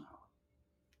 an hour.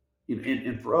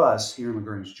 And for us here in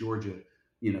LaGrange, Georgia,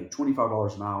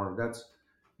 $25 an hour, that's,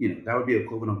 that would be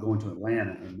equivalent of going to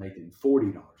Atlanta and making $40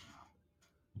 an hour.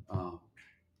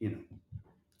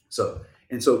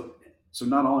 So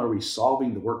not only are we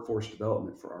solving the workforce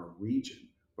development for our region,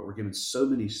 but we're giving so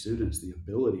many students the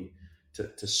ability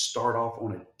to start off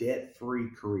on a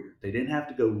debt-free career. They didn't have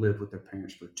to go live with their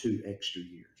parents for 2 extra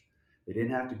years. They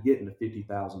didn't have to get into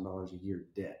 $50,000 a year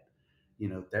debt.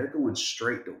 They're going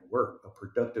straight to work, a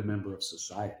productive member of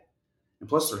society. And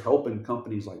plus they're helping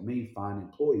companies like me find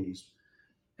employees.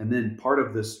 And then part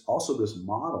of this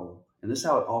model, and this is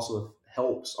how it also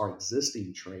helps our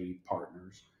existing trade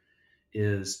partners,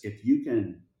 is if you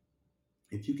can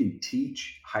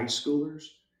teach high schoolers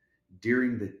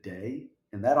during the day,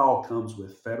 and that all comes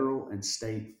with federal and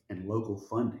state and local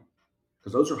funding,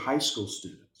 because those are high school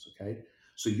students, okay?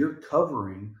 So you're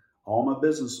covering, all my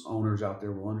business owners out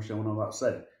there will understand what I'm about to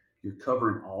say, you're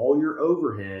covering all your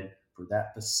overhead for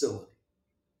that facility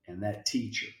and that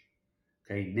teacher.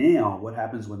 Okay, now what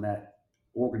happens when that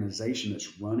organization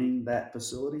that's running that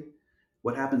facility,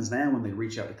 what happens now when they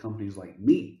reach out to companies like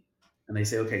me and they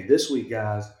say, okay, this week,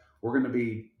 guys, we're going to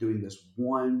be doing this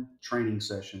one training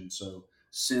session. So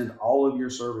send all of your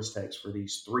service techs for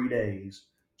these 3 days,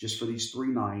 just for these 3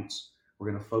 nights. We're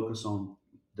going to focus on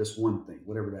this one thing,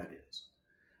 whatever that is.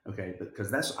 Okay,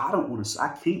 because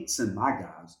I can't send my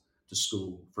guys to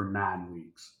school for 9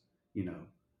 weeks,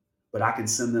 but I can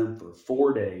send them for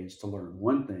 4 days to learn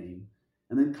one thing.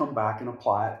 and then come back and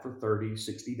apply it for 30,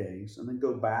 60 days, and then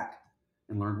go back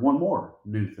and learn one more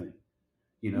new thing.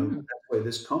 Mm. That way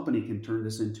this company can turn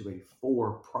this into a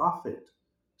for-profit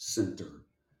center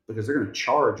because they're going to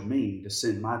charge me to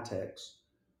send my techs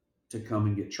to come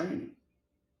and get training.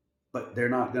 But they're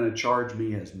not going to charge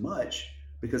me as much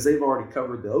because they've already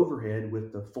covered the overhead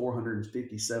with the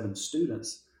 457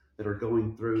 students that are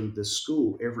going through this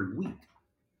school every week.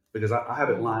 Because I have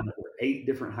it Mm. lined up where 8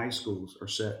 different high schools are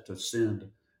set to send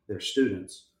their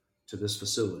students to this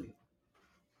facility.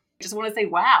 I just want to say,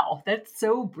 wow, that's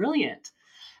so brilliant.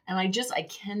 And I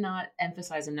cannot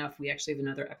emphasize enough. We actually have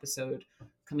another episode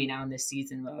coming out in this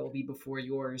season that will be before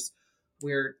yours,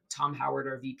 where Tom Howard,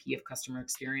 our VP of Customer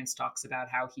Experience, talks about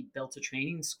how he built a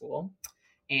training school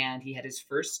and he had his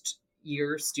first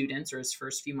year students or his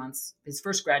first few months, his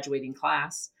first graduating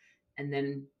class. And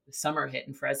then the summer hit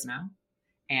in Fresno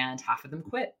and half of them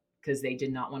quit because they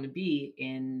did not want to be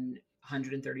in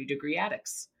 130-degree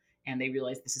attics. And they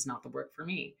realized this is not the work for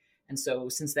me. And so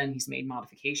since then, he's made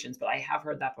modifications, but I have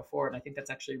heard that before. And I think that's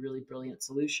actually a really brilliant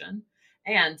solution.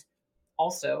 And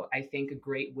also, I think a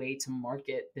great way to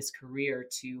market this career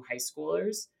to high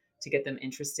schoolers to get them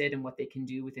interested in what they can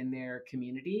do within their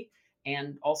community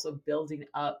and also building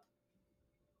up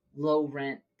low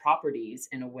rent properties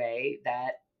in a way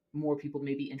that more people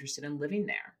may be interested in living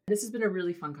there. This has been a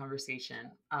really fun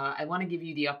conversation. I want to give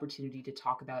you the opportunity to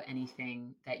talk about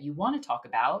anything that you want to talk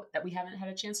about that we haven't had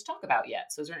a chance to talk about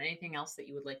yet. So, is there anything else that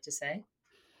you would like to say?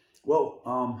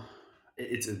 Well,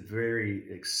 it's a very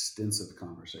extensive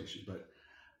conversation, but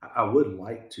I would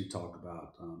like to talk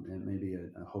about, and maybe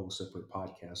a whole separate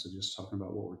podcast of just talking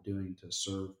about what we're doing to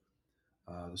serve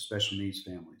the special needs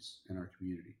families in our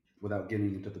community without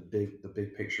getting into the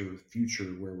big picture of the future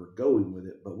where we're going with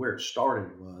it. But where it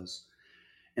started was,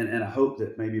 and I hope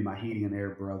that maybe my heating and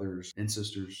air brothers and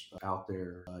sisters out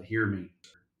there hear me.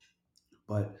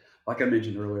 But like I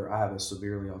mentioned earlier, I have a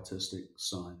severely autistic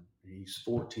son. He's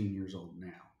 14 years old now.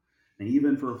 And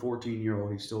even for a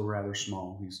 14-year-old, he's still rather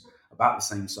small. He's about the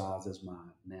same size as my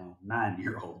now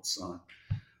 9-year-old son.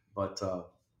 But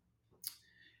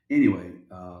anyway,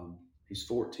 he's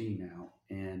 14 now.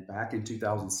 And back in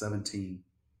 2017,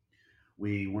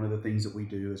 one of the things that we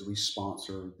do is we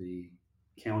sponsor the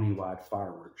countywide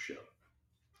fireworks show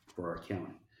for our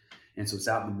county. And so it's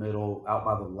out in the middle, out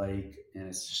by the lake, and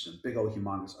it's just a big old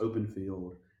humongous open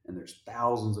field. And there's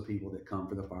thousands of people that come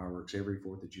for the fireworks every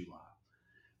 4th of July.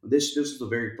 This was the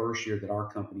very first year that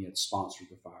our company had sponsored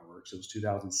the fireworks. It was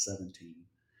 2017.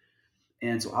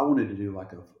 And so I wanted to do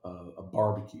like a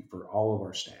barbecue for all of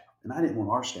our staff. And I didn't want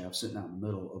our staff sitting out in the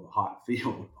middle of a hot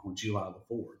field on July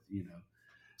the 4th.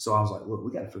 So I was like, look,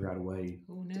 we got to figure out a way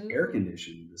to air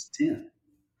condition this tent,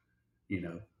 you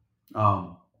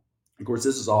know. Of course,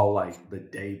 this is all like the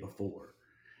day before.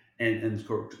 And of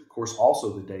course,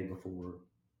 also the day before,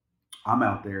 I'm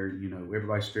out there,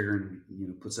 everybody's figuring,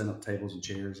 setting up tables and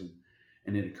chairs.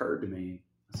 And it occurred to me,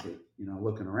 I said,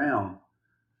 looking around,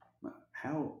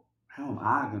 how am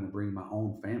I going to bring my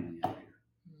own family out here?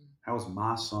 How is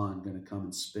my son going to come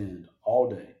and spend all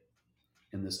day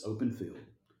in this open field?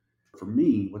 For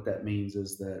me, what that means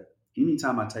is that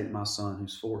anytime I take my son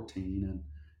who's 14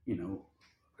 and,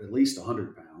 at least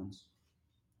 100 pounds,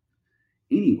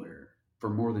 anywhere for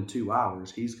more than 2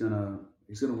 hours, he's gonna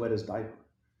wet his diaper.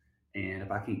 And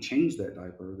if I can't change that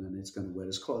diaper, then it's going to wet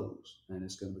his clothes and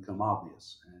it's going to become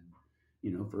obvious. And,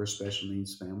 for a special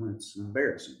needs family, it's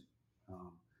embarrassing.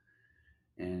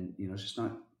 And it's just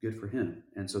not good for him.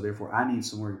 And so therefore I need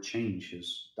somewhere to change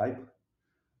his diaper.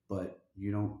 But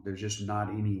there's just not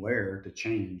anywhere to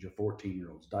change a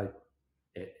 14-year-old's diaper,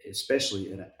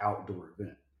 especially at an outdoor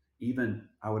event. Even,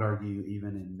 I would argue,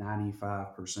 even in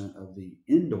 95% of the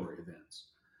indoor events,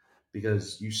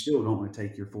 because you still don't want to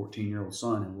take your 14-year-old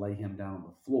son and lay him down on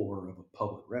the floor of a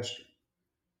public restroom.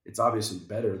 It's obviously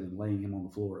better than laying him on the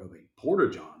floor of a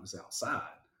porta-johns outside,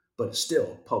 but it's still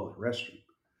a public restroom.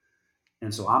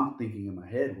 And so I'm thinking in my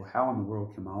head, well, how in the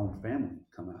world can my own family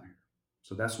come out here?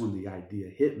 So that's when the idea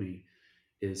hit me,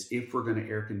 is if we're going to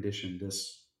air condition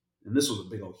this, and this was a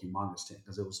big old humongous tent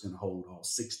because it was going to hold all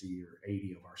 60 or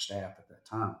 80 of our staff at that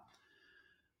time.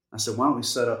 I said, why don't we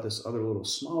set up this other little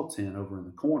small tent over in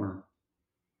the corner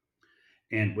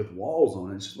and with walls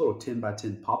on it, it's just a little 10 by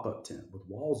 10 pop-up tent with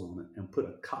walls on it, and put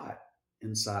a cot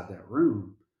inside that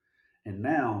room. And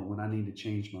now when I need to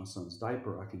change my son's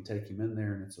diaper, I can take him in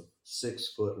there and it's a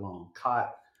 6-foot long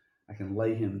cot. I can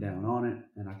lay him down on it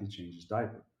and I can change his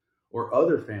diaper. Or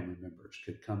other family members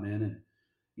could come in and,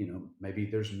 maybe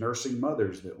there's nursing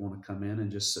mothers that want to come in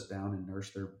and just sit down and nurse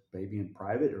their baby in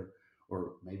private,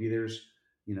 or maybe there's,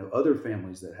 other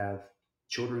families that have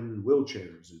children in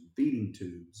wheelchairs and feeding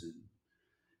tubes and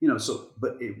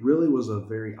but it really was a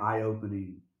very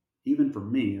eye-opening, even for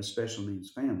me, a special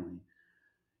needs family.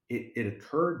 It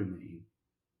occurred to me,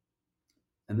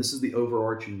 and this is the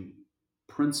overarching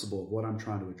principle of what I'm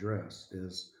trying to address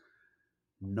is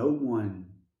no one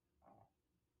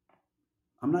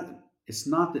I'm not it's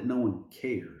not that no one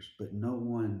cares, but no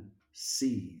one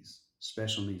sees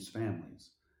special needs families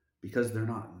because they're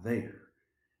not there.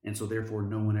 And so therefore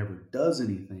no one ever does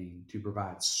anything to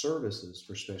provide services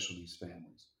for special needs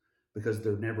families because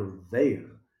they're never there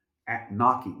at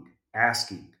knocking,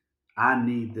 asking, I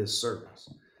need this service.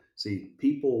 See,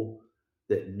 people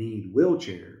that need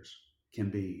wheelchairs can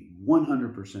be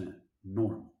 100%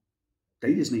 normal.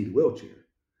 They just need a wheelchair.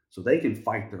 So they can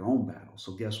fight their own battle.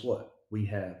 So guess what? We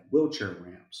have wheelchair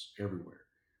ramps everywhere.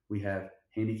 We have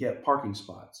handicapped parking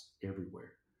spots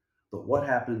everywhere. But what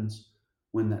happens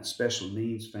when that special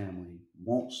needs family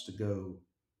wants to go?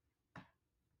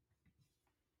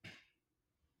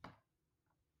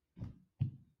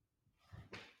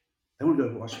 They want to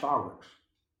go watch fireworks,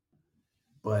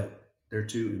 but they're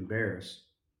too embarrassed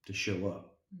to show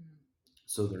up.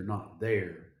 So they're not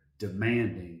there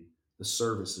demanding the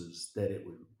services that it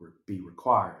would be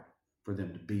required for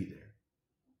them to be there.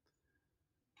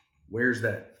 Where's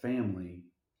that family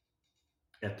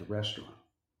at the restaurant?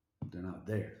 They're not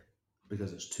there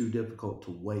because it's too difficult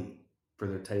to wait for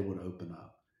their table to open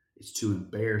up. It's too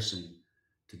embarrassing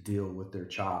to deal with their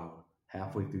child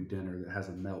halfway through dinner that has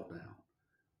a meltdown,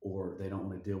 or they don't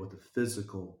want to deal with the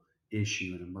physical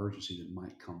issue and emergency that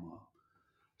might come up.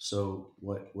 So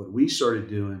what we started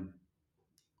doing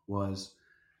was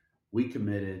we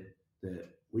committed that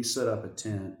we set up a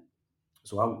tent.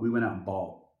 So we went out and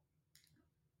bought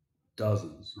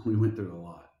dozens. We went through a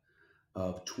lot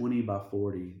of 20 by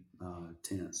 40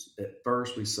 tents. At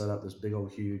first, we set up this big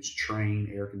old huge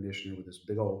Train air conditioner with this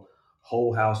big old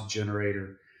whole house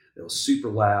generator that was super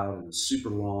loud and was super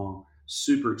long,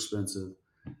 super expensive.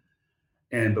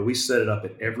 But we set it up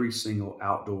at every single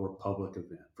outdoor public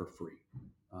event for free.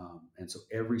 And so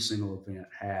every single event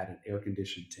had an air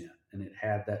conditioned tent and it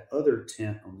had that other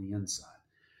tent on the inside.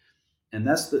 And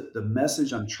that's the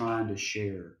message I'm trying to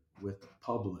share with the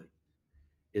public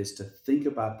is to think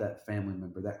about that family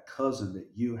member, that cousin that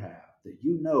you have, that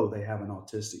they have an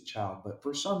autistic child, but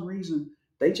for some reason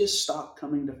they just stopped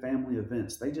coming to family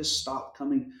events. They just stopped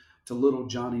coming to little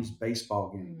Johnny's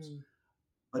baseball games.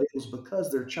 But it was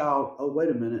because their child, oh, wait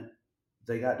a minute,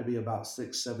 they got to be about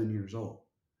 6, 7 years old.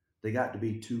 They got to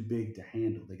be too big to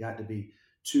handle. They got to be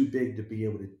too big to be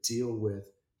able to deal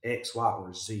with X, Y,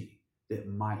 or Z that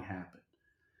might happen.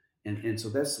 And so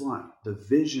that's like the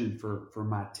vision for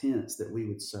my tents that we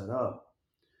would set up.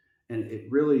 And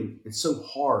it's so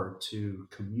hard to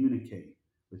communicate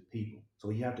with people.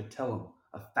 So you have to tell them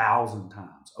 1,000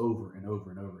 times over and over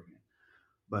and over again.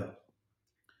 But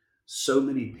so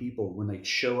many people, when they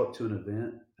show up to an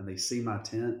event and they see my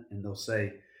tent and they'll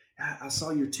say, I saw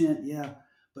your tent. Yeah,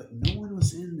 but no one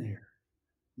was in there.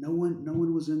 No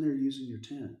one was in there using your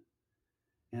tent.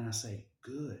 And I say,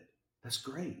 good. That's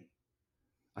great.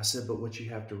 I said, but what you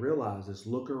have to realize is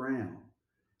look around.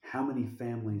 How many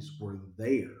families were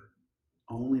there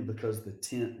only because the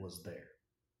tent was there?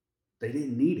 They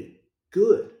didn't need it.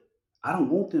 Good. I don't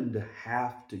want them to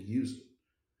have to use it.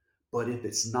 But if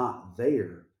it's not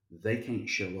there, they can't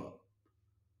show up.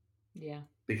 Yeah.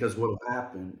 Because what'll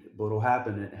happen,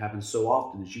 it happens so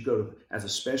often, is as a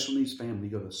special needs family,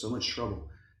 you go to so much trouble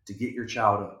to get your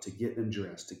child up, to get them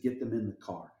dressed, to get them in the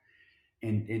car,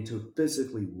 and to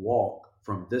physically walk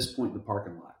from this point in the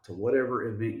parking lot to whatever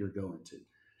event you're going to.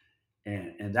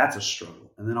 And that's a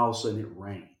struggle. And then all of a sudden it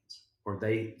rains or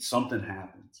something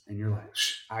happens and you're like,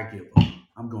 I give up.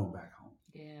 I'm going back home.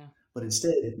 Yeah. But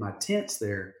instead, if my tent's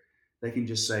there, they can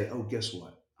just say, oh, guess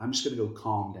what? I'm just going to go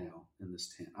calm down in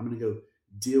this tent. I'm going to go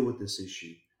deal with this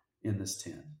issue in this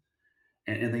tent.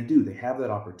 And they do. They have that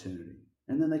opportunity.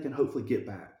 And then they can hopefully get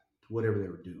back to whatever they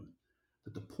were doing.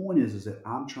 But the point is that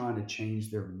I'm trying to change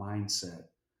their mindset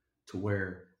to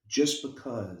where just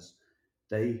because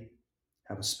they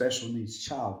have a special needs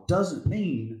child doesn't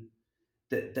mean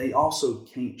that they also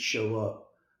can't show up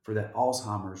for that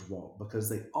Alzheimer's walk because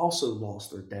they also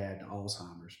lost their dad to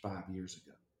Alzheimer's 5 years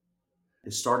ago.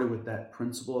 It started with that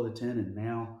principle of the 10, and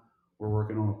now we're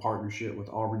working on a partnership with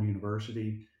Auburn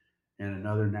University and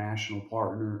another national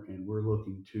partner, and we're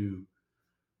looking to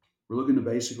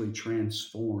basically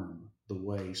transform the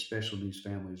way special needs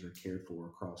families are cared for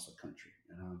across the country.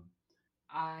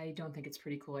 I don't think it's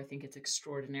pretty cool. I think it's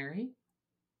extraordinary.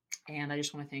 And I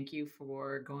just want to thank you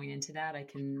for going into that. I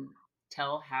can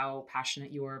tell how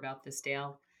passionate you are about this,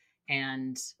 Dale.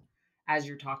 And as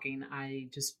you're talking, I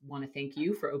just want to thank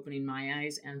you for opening my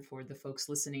eyes and for the folks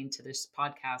listening to this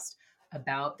podcast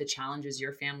about the challenges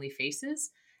your family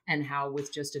faces and how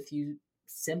with just a few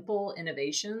simple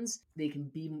innovations, they can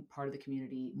be part of the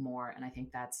community more. And I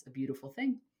think that's a beautiful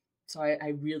thing. So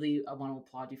I really want to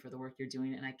applaud you for the work you're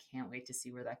doing, and I can't wait to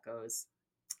see where that goes.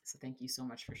 So thank you so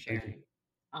much for sharing.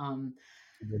 I'm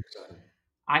excited.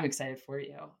 I'm excited for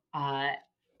you.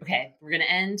 Okay, we're going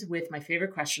to end with my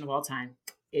favorite question of all time.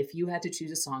 If you had to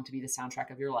choose a song to be the soundtrack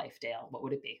of your life, Dale, what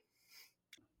would it be?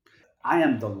 I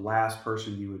am the last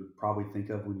person you would probably think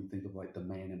of when you think of like the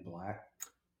Man in Black.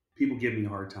 People give me a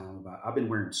hard time about it. I've been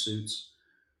wearing suits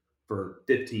for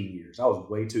 15 years. I was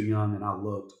way too young, and I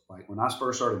looked like when I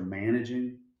first started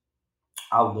managing,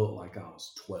 I looked like I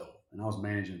was 12, and I was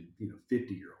managing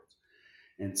 50-year-olds.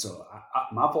 And so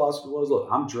my philosophy was, look,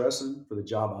 I'm dressing for the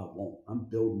job I want. I'm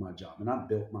building my job, and I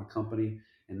built my company,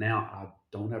 and now I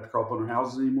don't have to crawl up on their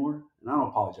houses anymore, and I don't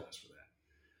apologize for that.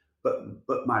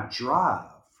 But my drive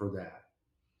for that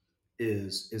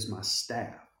is my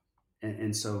staff,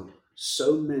 and so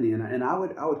many, and I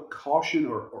would caution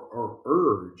or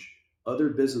urge other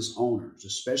business owners,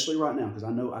 especially right now, because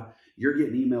I know you're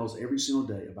getting emails every single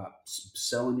day about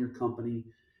selling your company,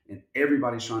 and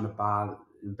everybody's trying to buy.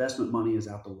 Investment money is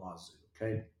out the wazoo,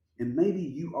 okay? And maybe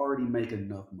you already make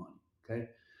enough money, okay?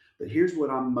 But here's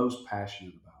what I'm most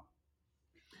passionate about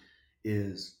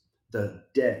is the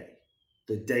day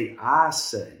I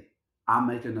say I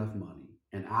make enough money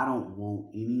and I don't want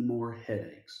any more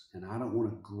headaches and I don't want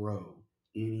to grow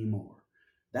anymore.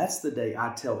 That's the day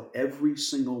I tell every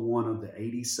single one of the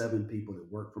 87 people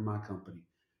that work for my company,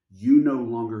 you no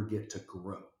longer get to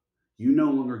grow. You no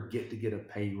longer get to get a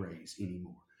pay raise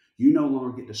anymore. You no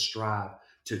longer get to strive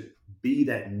to be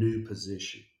that new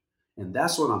position. And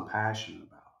that's what I'm passionate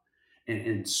about.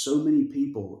 And so many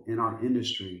people in our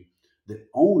industry, the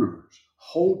owners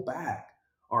hold back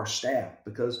our staff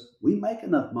because we make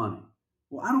enough money.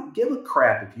 Well, I don't give a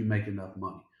crap if you make enough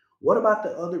money. What about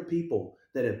the other people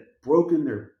that have broken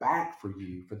their back for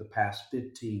you for the past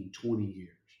 15, 20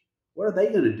 years? What are they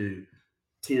going to do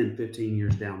 10, 15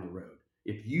 years down the road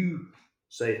if you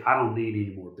say, I don't need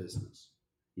any more business?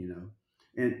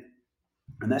 And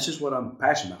that's just what I'm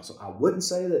passionate about. So I wouldn't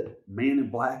say that Man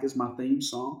in Black is my theme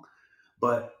song,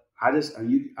 but I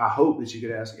hope that you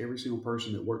could ask every single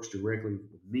person that works directly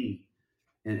with me,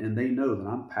 and they know that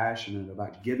I'm passionate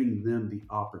about giving them the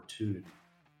opportunity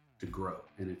to grow.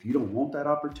 And if you don't want that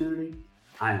opportunity,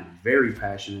 I am very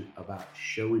passionate about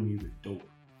showing you the door.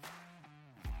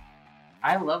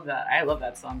 I love that. I love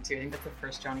that song too. I think that's the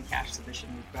first Johnny Cash submission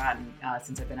we've gotten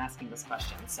since I've been asking this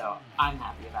question. So I'm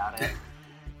happy about it.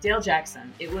 Dale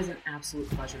Jackson, it was an absolute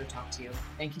pleasure to talk to you.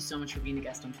 Thank you so much for being a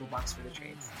guest on Toolbox for the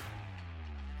Trades.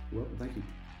 Well, thank you.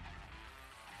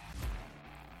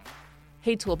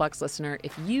 Hey, Toolbox listener,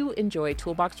 if you enjoy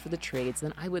Toolbox for the Trades,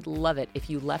 then I would love it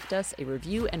if you left us a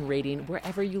review and rating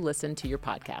wherever you listen to your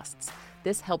podcasts.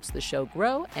 This helps the show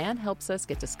grow and helps us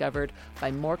get discovered by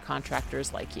more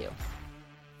contractors like you.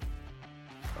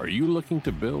 Are you looking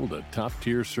to build a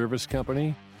top-tier service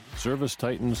company?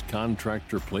 ServiceTitan's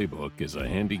Contractor Playbook is a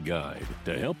handy guide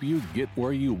to help you get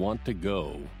where you want to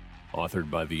go. Authored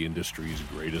by the industry's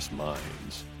greatest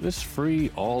minds, this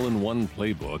free all-in-one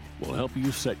playbook will help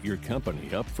you set your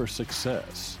company up for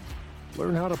success.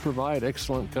 Learn how to provide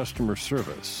excellent customer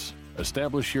service,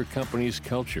 establish your company's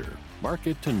culture,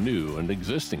 market to new and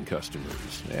existing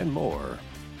customers, and more.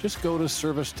 Just go to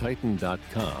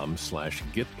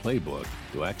servicetitan.com/getplaybook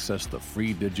to access the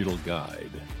free digital guide.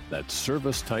 That's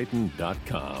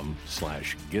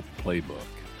servicetitan.com/getplaybook.